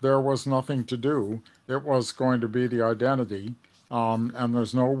 there was nothing to do. It was going to be the identity, and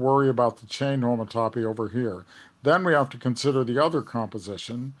there's no worry about the chain homotopy over here. Then we have to consider the other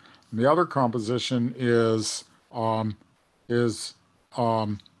composition. And the other composition is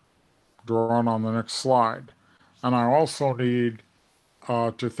drawn on the next slide. And I also need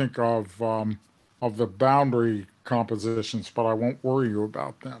to think of the boundary compositions, but I won't worry you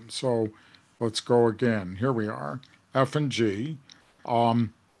about them. So let's go again. Here we are, F and G, and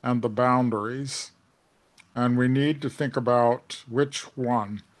the boundaries. And we need to think about which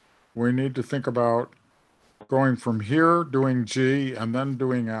one. We need to think about going from here, doing G, and then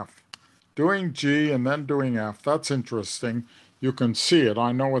doing F. Doing G and then doing F, that's interesting. You can see it.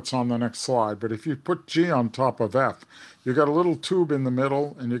 I know it's on the next slide, but if you put G on top of F, you got a little tube in the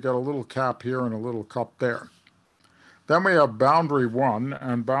middle, and you got a little cap here and a little cup there. Then we have boundary 1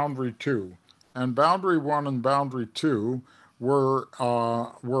 and boundary 2. And boundary 1 and boundary 2 were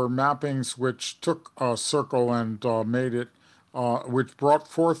mappings which took a circle and made it, which brought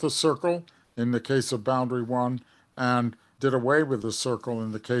forth a circle in the case of boundary 1 and did away with the circle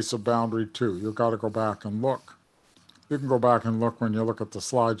in the case of boundary 2. You've got to go back and look. You can go back and look when you look at the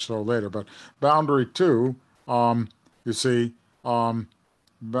slideshow later, but boundary 2, you see,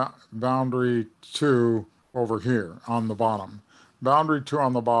 boundary 2 over here on the bottom. Boundary 2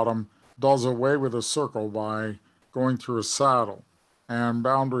 on the bottom does away with a circle by going through a saddle, and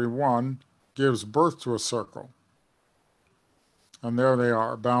boundary 1 gives birth to a circle. And there they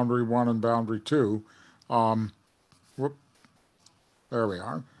are, boundary 1 and boundary 2. There we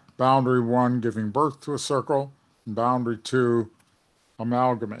are. Boundary 1 giving birth to a circle, and boundary 2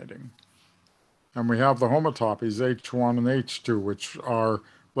 amalgamating. And we have the homotopies, H1 and H2, which are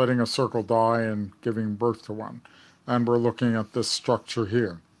letting a circle die and giving birth to one. And we're looking at this structure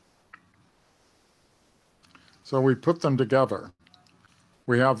here. So we put them together.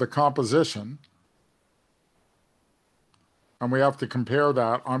 We have the composition, and we have to compare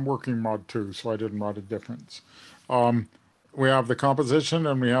that. I'm working mod 2, so I didn't write a difference. We have the composition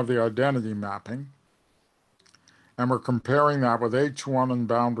and we have the identity mapping. And we're comparing that with H1 and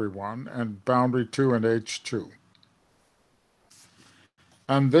boundary 1 and boundary 2 and H2.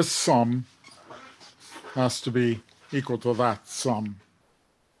 And this sum has to be equal to that sum.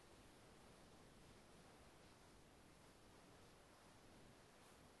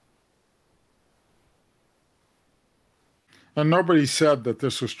 And nobody said that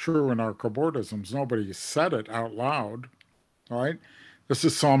this was true in our cobordisms. Nobody said it out loud, right? This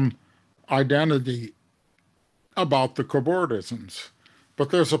is some identity about the cobordisms. But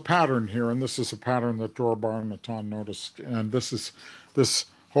there's a pattern here, and this is a pattern that Dror Bar-Natan noticed. And this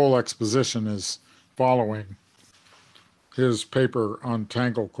whole exposition is following his paper on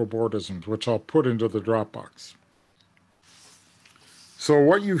tangled cobordisms, which I'll put into the Dropbox. So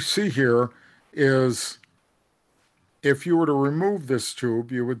what you see here is, if you were to remove this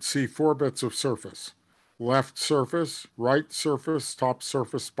tube, you would see 4 bits of surface. Left surface, right surface, top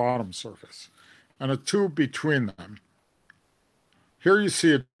surface, bottom surface, and a tube between them. Here you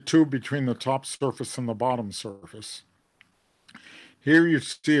see a tube between the top surface and the bottom surface. Here you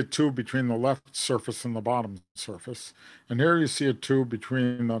see a tube between the left surface and the bottom surface. And here you see a tube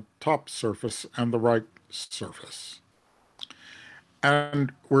between the top surface and the right surface.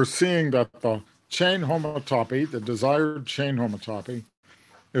 And we're seeing that the chain homotopy, the desired chain homotopy,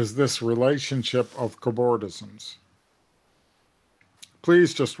 is this relationship of cobordisms.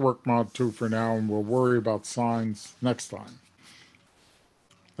 Please just work mod 2 for now, and we'll worry about signs next time.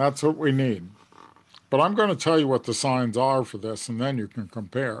 That's what we need. But I'm going to tell you what the signs are for this, and then you can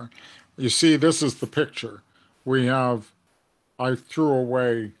compare. You see, this is the picture. I threw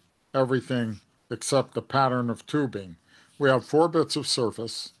away everything except the pattern of tubing. We have 4 bits of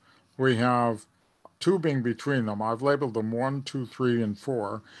surface. We have tubing between them. I've labeled them 1, 2, 3, and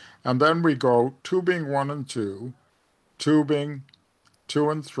 4. And then we go tubing 1 and 2, tubing 2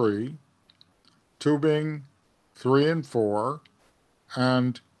 and 3, tubing 3 and 4,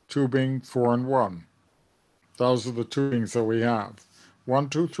 and tubing 4 and 1. Those are the tubings that we have. 1,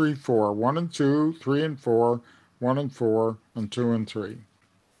 2, 3, 4. 1 and 2, 3 and 4, 1 and 4, and 2 and 3.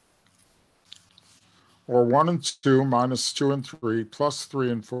 Or 1 and 2 minus 2 and 3 plus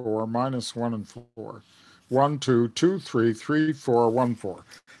 3 and 4 minus 1 and 4. 1, 2, 2, 3, 3, 4, 1, 4.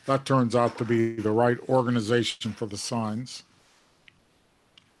 That turns out to be the right organization for the signs.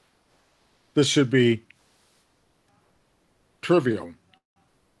 This should be trivial.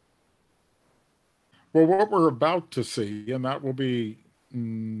 Well, what we're about to see, and that will be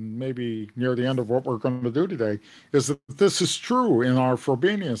maybe near the end of what we're going to do today, is that this is true in our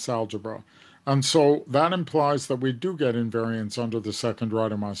Frobenius algebra. And so that implies that we do get invariance under the second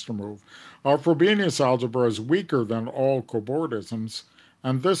Reidemeister move. Our Frobenius algebra is weaker than all cobordisms,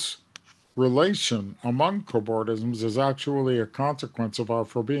 and this relation among cobordisms is actually a consequence of our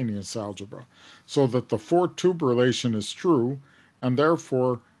Frobenius algebra, so that the four-tube relation is true, and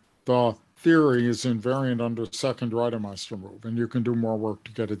therefore the theory is invariant under second Reidemeister move, and you can do more work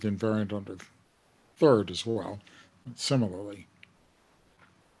to get it invariant under third as well, similarly.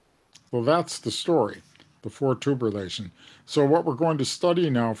 Well, that's the story, the four-tube relation. So what we're going to study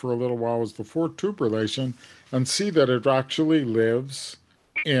now for a little while is the four-tube relation and see that it actually lives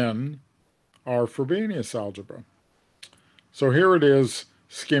in our Frobenius algebra. So here it is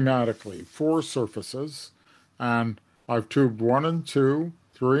schematically, 4 surfaces, and I've tubed 1 and 2,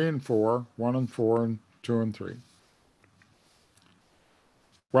 3 and 4, 1 and 4, and 2 and 3.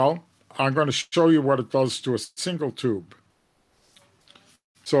 Well, I'm going to show you what it does to a single tube.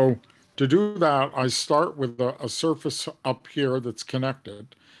 So to do that, I start with a surface up here that's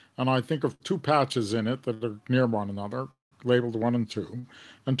connected, and I think of 2 patches in it that are near one another, labeled 1 and 2,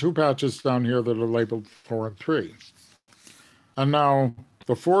 and 2 patches down here that are labeled 4 and 3. And now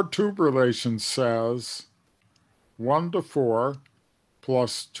the four-tube relation says 1 to 4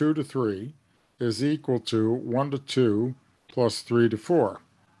 plus 2 to 3 is equal to 1 to 2 plus 3 to 4,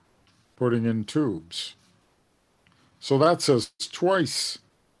 putting in tubes. So that says twice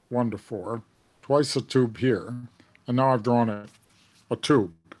 1 to 4, twice a tube here, and now I've drawn it, a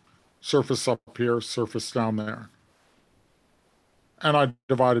tube, surface up here, surface down there. And I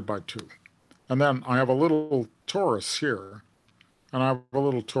divided by 2. And then I have a little torus here, and I have a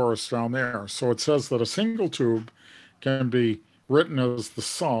little torus down there. So it says that a single tube can be written as the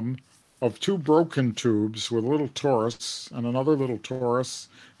sum of 2 broken tubes with a little torus and another little torus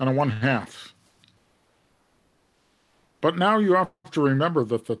and a 1/2. But now you have to remember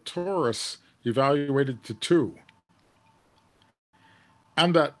that the torus evaluated to 2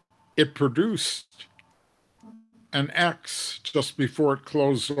 and that it produced an X just before it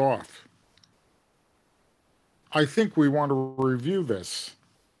closed off. I think we want to review this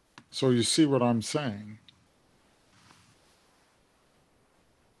so you see what I'm saying.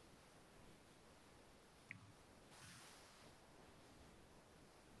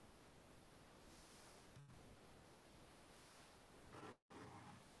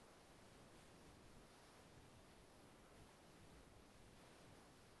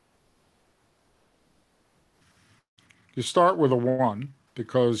 You start with a 1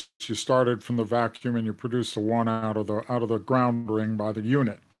 because you started from the vacuum and you produced a 1 out of the ground ring by the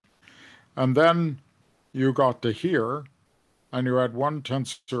unit. And then you got to here and you had 1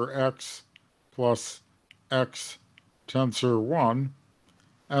 tensor x plus x tensor 1,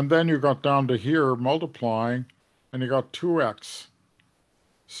 and then you got down to here multiplying and you got 2x.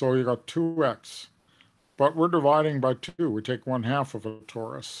 So you got 2x. But we're dividing by 2. We take 1/2 of a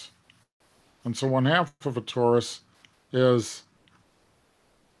torus. And so 1/2 of a torus is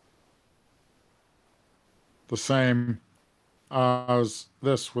the same as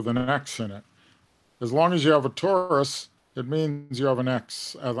this with an x in it. As long as you have a torus, it means you have an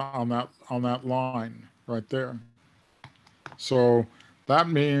x on that line right there. So that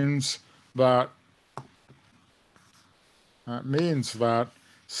means that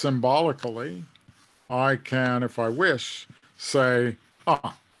symbolically I can, if I wish, say,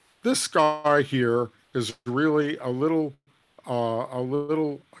 this guy here is really a little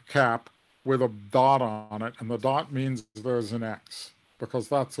cap with a dot on it, and the dot means there's an X, because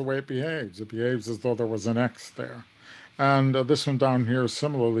that's the way it behaves. It behaves as though there was an X there. And this one down here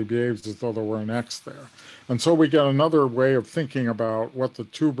similarly behaves as though there were an X there. And so we get another way of thinking about what the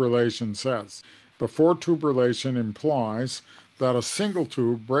tube relation says. The four-tube relation implies that a single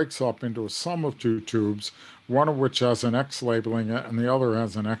tube breaks up into a sum of two tubes, one of which has an X labeling it and the other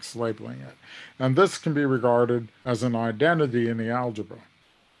has an X labeling it. And this can be regarded as an identity in the algebra.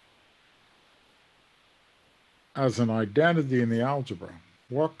 As an identity in the algebra.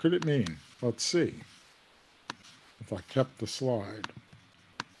 What could it mean? Let's see. If I kept the slide.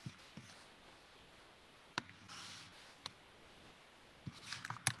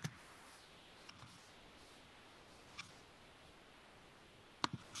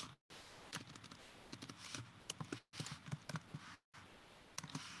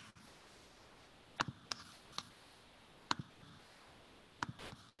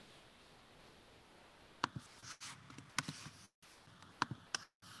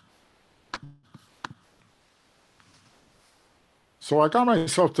 So I got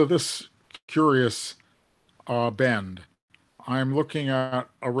myself to this curious bend. I'm looking at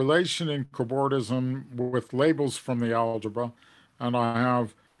a relation in cobordism with labels from the algebra, and I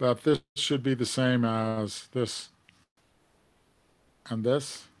have that this should be the same as this and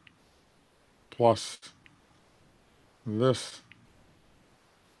this plus this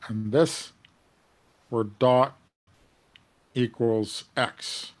and this, where dot equals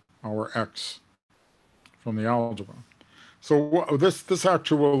x, our x from the algebra. So this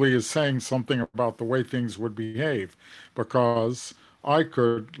actually is saying something about the way things would behave, because I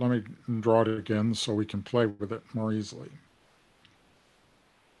could, let me draw it again so we can play with it more easily.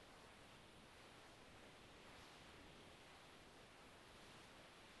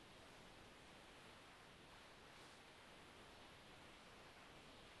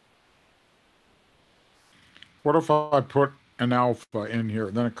 What if I put an alpha in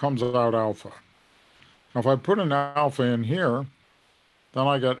here? Then it comes out alpha. Now if I put an alpha in here, then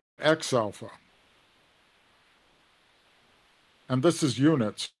I get x alpha. And this is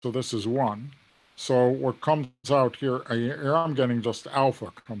units, so this is 1. So what comes out here I'm getting just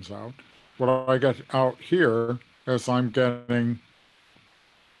alpha comes out. What I get out here is I'm getting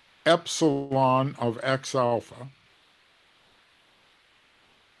epsilon of x alpha,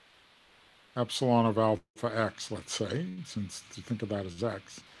 epsilon of alpha x, let's say, since you think of that as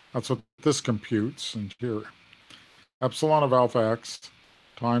x. That's what this computes, and here, epsilon of alpha x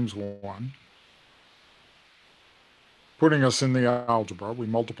times 1, putting us in the algebra, we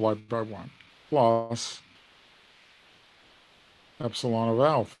multiply by 1, plus epsilon of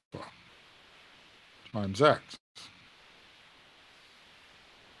alpha times x.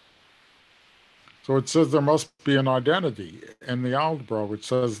 So it says there must be an identity in the algebra which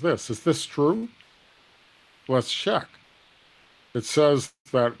says this. Is this true? Let's check. It says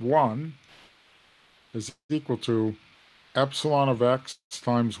that 1 is equal to epsilon of x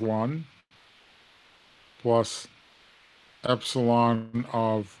times 1 plus epsilon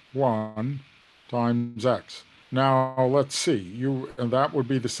of 1 times x. Now let's see. And that would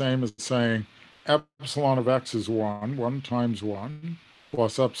be the same as saying epsilon of x is 1 times 1,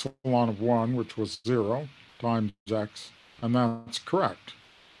 plus epsilon of 1, which was 0, times x, and that's correct.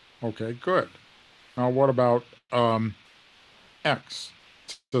 Okay, good. Now what about x?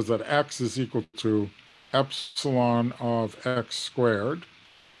 It says that x is equal to epsilon of x squared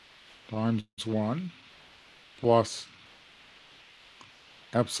times 1 plus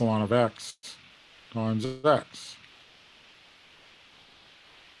epsilon of x times x.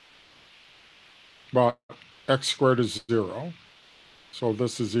 But x squared is 0, so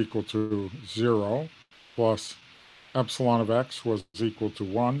this is equal to 0 plus epsilon of x was equal to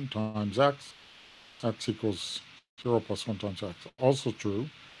 1 times x. X equals 0 plus 1 times x. Also true.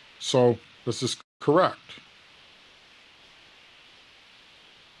 So this is correct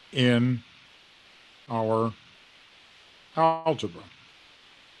in our algebra.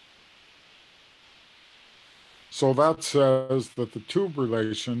 So that says that the tube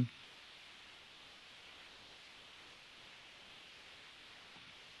relation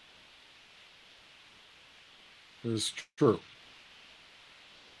is true.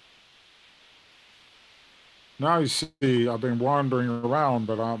 Now you see, I've been wandering around,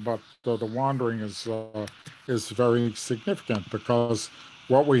 but the wandering is very significant, because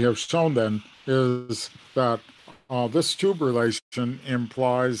what we have shown then is that this tube relation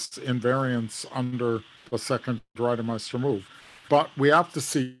implies invariance under the second Reidemeister move. But we have to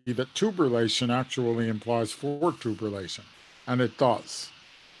see that tube relation actually implies four-tube relation, and it does.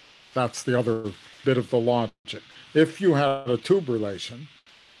 That's the other bit of the logic. If you had a tube relation,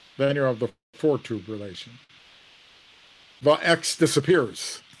 then you have the four-tube relation. The x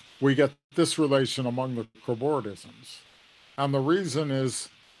disappears. We get this relation among the cobordisms. And the reason is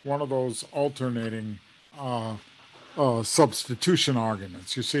one of those alternating substitution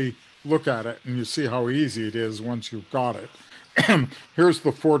arguments. You see, look at it and you see how easy it is once you've got it. Here's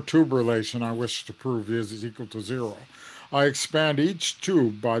the four-tube relation I wish to prove is equal to zero. I expand each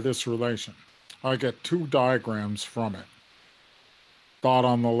tube by this relation. I get two diagrams from it. Dot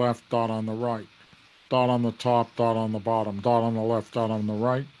on the left, dot on the right. Dot on the top, dot on the bottom. Dot on the left, dot on the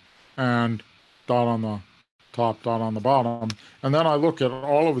right. And dot on the top, dot on the bottom. And then I look at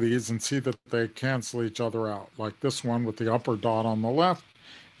all of these and see that they cancel each other out. Like this one with the upper dot on the left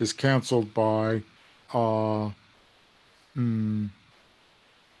is canceled by uh, mm,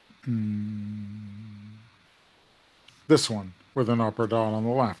 this one with an upper dot on the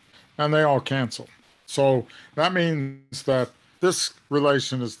left. And they all cancel. So that means that this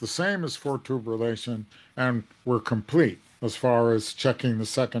relation is the same as four-tube relation, and we're complete as far as checking the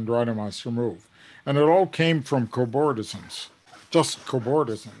second Reidemeister move. And it all came from cobordisms, just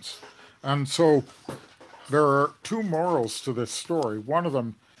cobordisms. And so there are two morals to this story. One of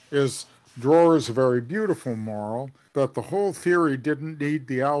them is Dror is a very beautiful moral, that the whole theory didn't need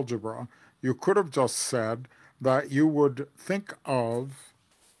the algebra. You could have just said that you would think of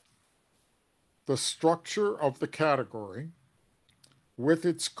the structure of the category with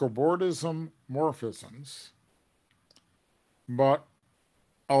its cobordism morphisms, but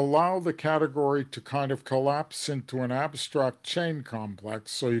allow the category to kind of collapse into an abstract chain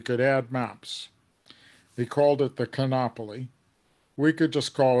complex so you could add maps. He called it the canopoly. We could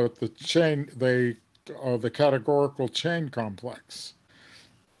just call it the categorical chain complex.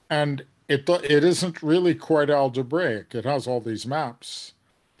 And it isn't really quite algebraic. It has all these maps,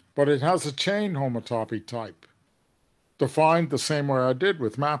 but it has a chain homotopy type, defined the same way I did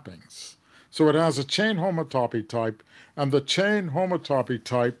with mappings. So it has a chain homotopy type, and the chain homotopy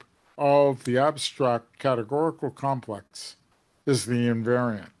type of the abstract categorical complex is the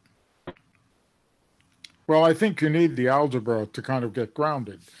invariant. Well, I think you need the algebra to kind of get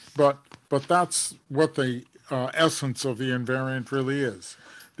grounded, but that's what the essence of the invariant really is.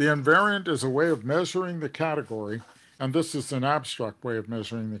 The invariant is a way of measuring the category, and this is an abstract way of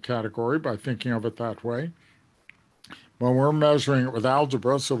measuring the category by thinking of it that way. Well, we're measuring it with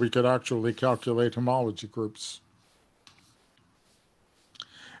algebra, so we could actually calculate homology groups.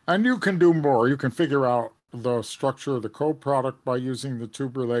 And you can do more. You can figure out the structure of the coproduct by using the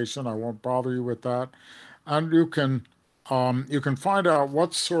tube relation. I won't bother you with that. And you can find out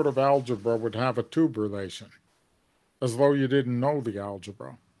what sort of algebra would have a tube relation, as though you didn't know the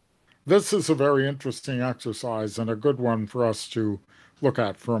algebra. This is a very interesting exercise and a good one for us to look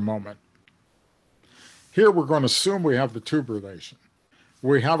at for a moment. Here we're going to assume we have the tube relation.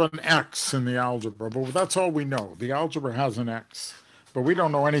 We have an x in the algebra, but that's all we know. The algebra has an x, but we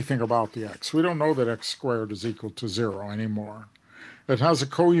don't know anything about the x. We don't know that x squared is equal to 0 anymore. It has a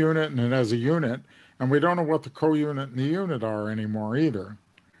co-unit and it has a unit, and we don't know what the co-unit and the unit are anymore either.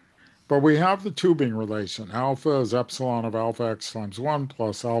 But we have the tubing relation. Alpha is epsilon of alpha x times 1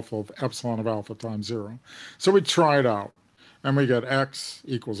 plus alpha of epsilon of alpha times 0. So we try it out, and we get x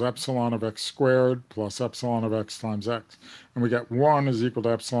equals epsilon of x squared plus epsilon of x times x. And we get 1 is equal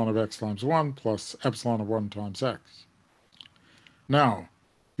to epsilon of x times 1 plus epsilon of 1 times x. Now,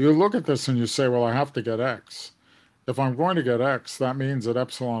 you look at this and you say, well, I have to get x. If I'm going to get x, that means that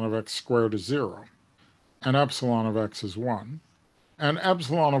epsilon of x squared is 0, and epsilon of x is 1. And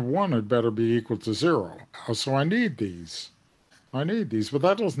epsilon of 1 had better be equal to 0. So I need these. But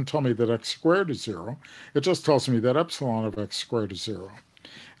that doesn't tell me that x squared is 0. It just tells me that epsilon of x squared is 0.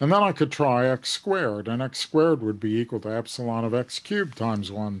 And then I could try x squared, and x squared would be equal to epsilon of x cubed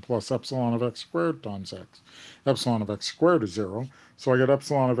times 1 plus epsilon of x squared times x. Epsilon of x squared is 0, so I get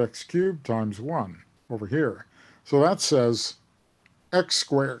epsilon of x cubed times 1 over here. So that says x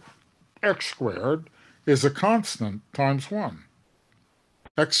squared is a constant times 1.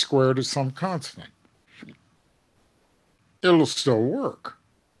 X squared is some constant. It'll still work.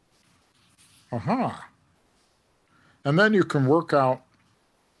 Aha. And then you can work out,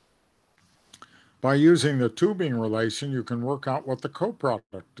 by using the tubing relation, you can work out what the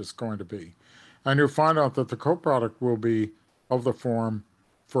coproduct is going to be. And you'll find out that the coproduct will be of the form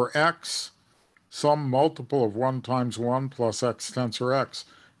for x, some multiple of 1 times 1 plus x tensor x,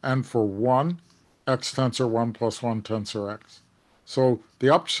 and for 1, x tensor 1 plus 1 tensor x. So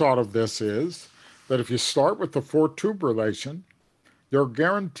the upshot of this is that if you start with the four-tube relation, you're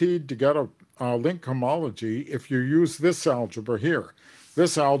guaranteed to get a link homology if you use this algebra here.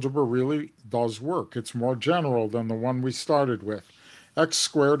 This algebra really does work. It's more general than the one we started with. X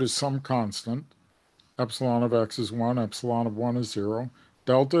squared is some constant. Epsilon of x is 1, epsilon of 1 is 0.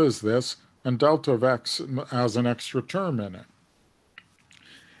 Delta is this. and delta of x has an extra term in it.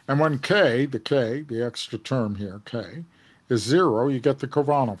 And when the extra term here, k, is 0, you get the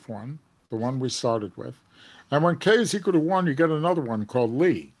Kovanov one, the one we started with. And when k is equal to 1, you get another one called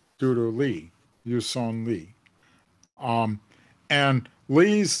Lie, due to Lie, Yuson Lie. And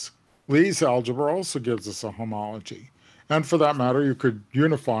Lee's algebra also gives us a homology. And for that matter, you could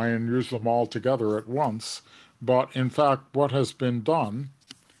unify and use them all together at once. But in fact, what has been done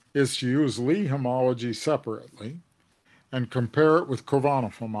is to use Lie homology separately and compare it with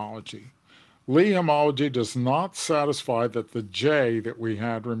Kovanov homology. Lie homology does not satisfy that the J that we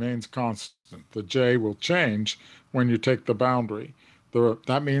had remains constant. The J will change when you take the boundary.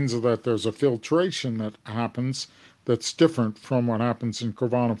 That means that there's a filtration that happens that's different from what happens in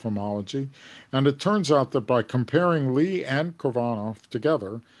Kovanov homology. And it turns out that by comparing Lie and Kovanov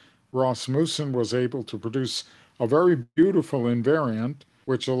together, Rasmussen was able to produce a very beautiful invariant,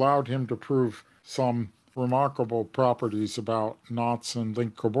 which allowed him to prove some remarkable properties about knots and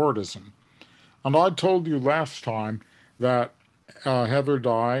link cobordism. And I told you last time that Heather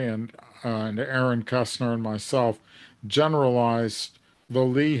Dye and Aaron Kessner and myself generalized the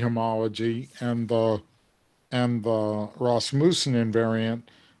Lie homology and the Rasmussen invariant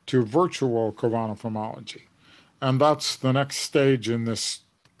to virtual Kovanov homology. And that's the next stage in this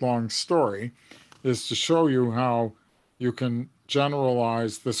long story, is to show you how you can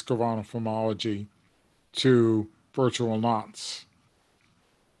generalize this Kovanov homology to virtual knots.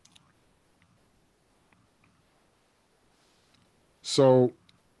 So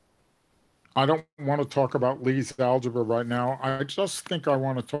I don't want to talk about Lie's algebra right now. I just think I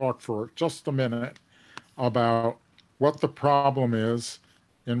want to talk for just a minute about what the problem is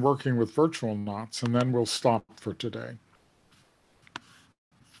in working with virtual knots, and then we'll stop for today.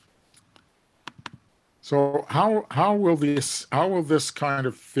 So how will this kind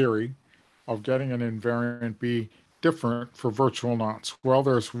of theory of getting an invariant be different for virtual knots? Well,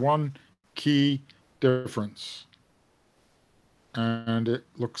 there's one key difference, and it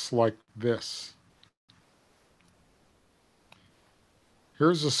looks like this.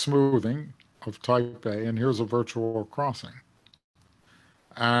 Here's a smoothing of type A, and here's a virtual crossing.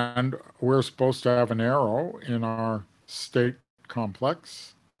 And we're supposed to have an arrow in our state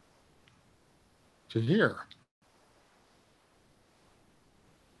complex to here.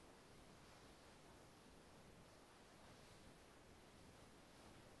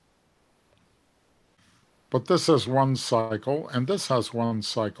 But this has one cycle, and this has one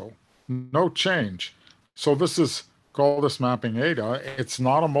cycle. No change. So this is, call this mapping eta. It's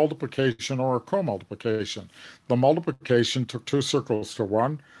not a multiplication or a co-multiplication. The multiplication took 2 circles to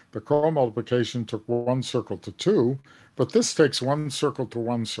 1. The co-multiplication took 1 circle to 2. But this takes 1 circle to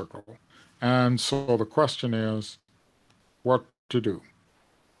 1 circle. And so the question is, what to do?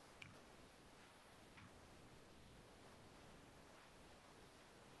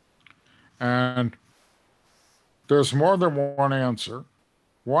 And there's more than one answer.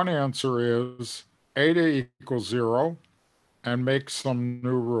 One answer is eta equals 0 and make some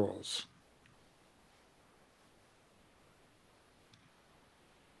new rules.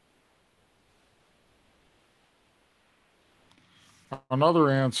 Another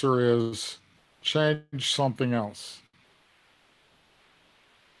answer is change something else.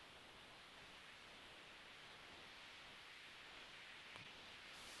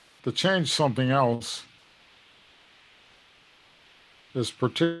 To change something else is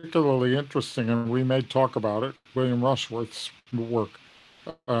particularly interesting, and we may talk about it. William Rushworth's work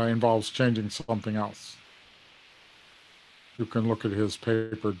involves changing something else. You can look at his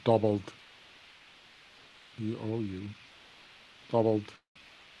paper, doubled, EOU, doubled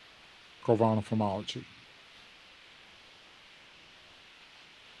Kovanov homology.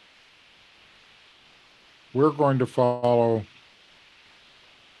 We're going to follow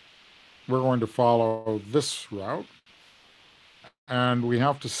this route. And we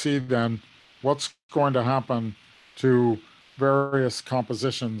have to see then what's going to happen to various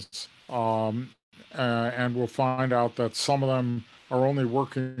compositions. And we'll find out that some of them are only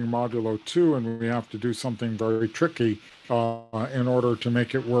working modulo 2, and we have to do something very tricky in order to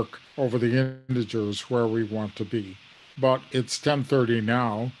make it work over the integers where we want to be. But it's 10:30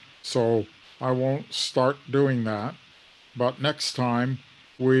 now, so I won't start doing that. But next time,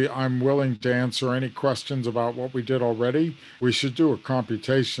 I'm willing to answer any questions about what we did already. We should do a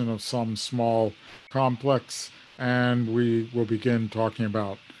computation of some small complex, and we will begin talking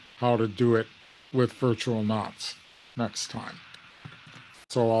about how to do it with virtual knots next time.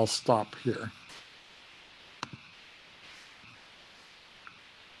 So I'll stop here.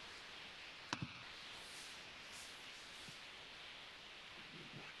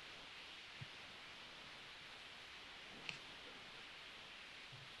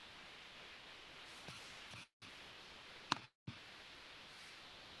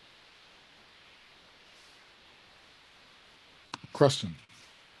 question.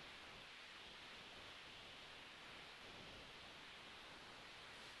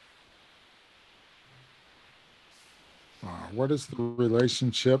 What is the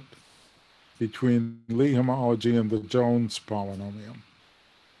relationship between Lie homology and the Jones polynomial?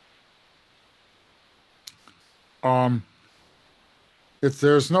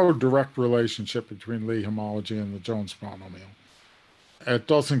 There's no direct relationship between Lie homology and the Jones polynomial. It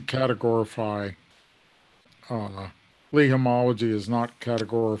doesn't categorify. Lie homology is not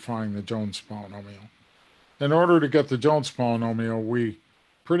categorifying the Jones polynomial. In order to get the Jones polynomial, we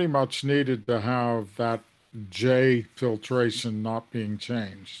pretty much needed to have that J filtration not being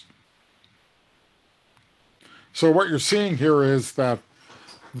changed. So what you're seeing here is that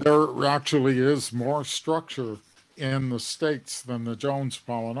there actually is more structure in the states than the Jones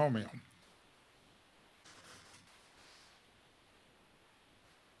polynomial.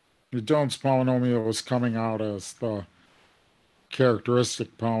 The Jones polynomial is coming out as the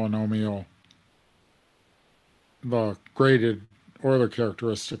characteristic polynomial, the graded Euler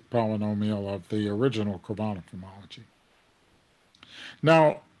characteristic polynomial of the original carbonic homology.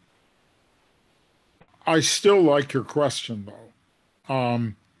 Now, I still like your question,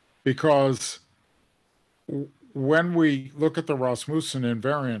 though, because when we look at the Rasmussen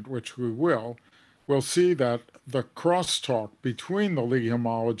invariant, which we will, we'll see that the crosstalk between the Lie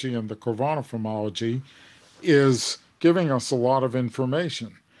homology and the Kovanov homology is giving us a lot of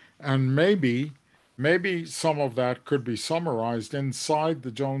information. And maybe some of that could be summarized inside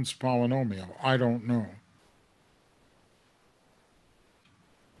the Jones polynomial. I don't know.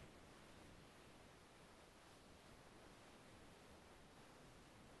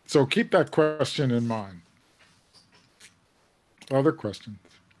 So keep that question in mind. Other questions?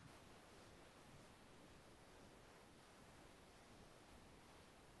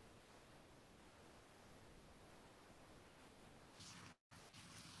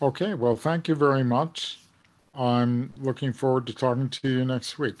 Okay, well, thank you very much. I'm looking forward to talking to you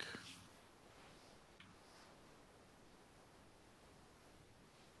next week.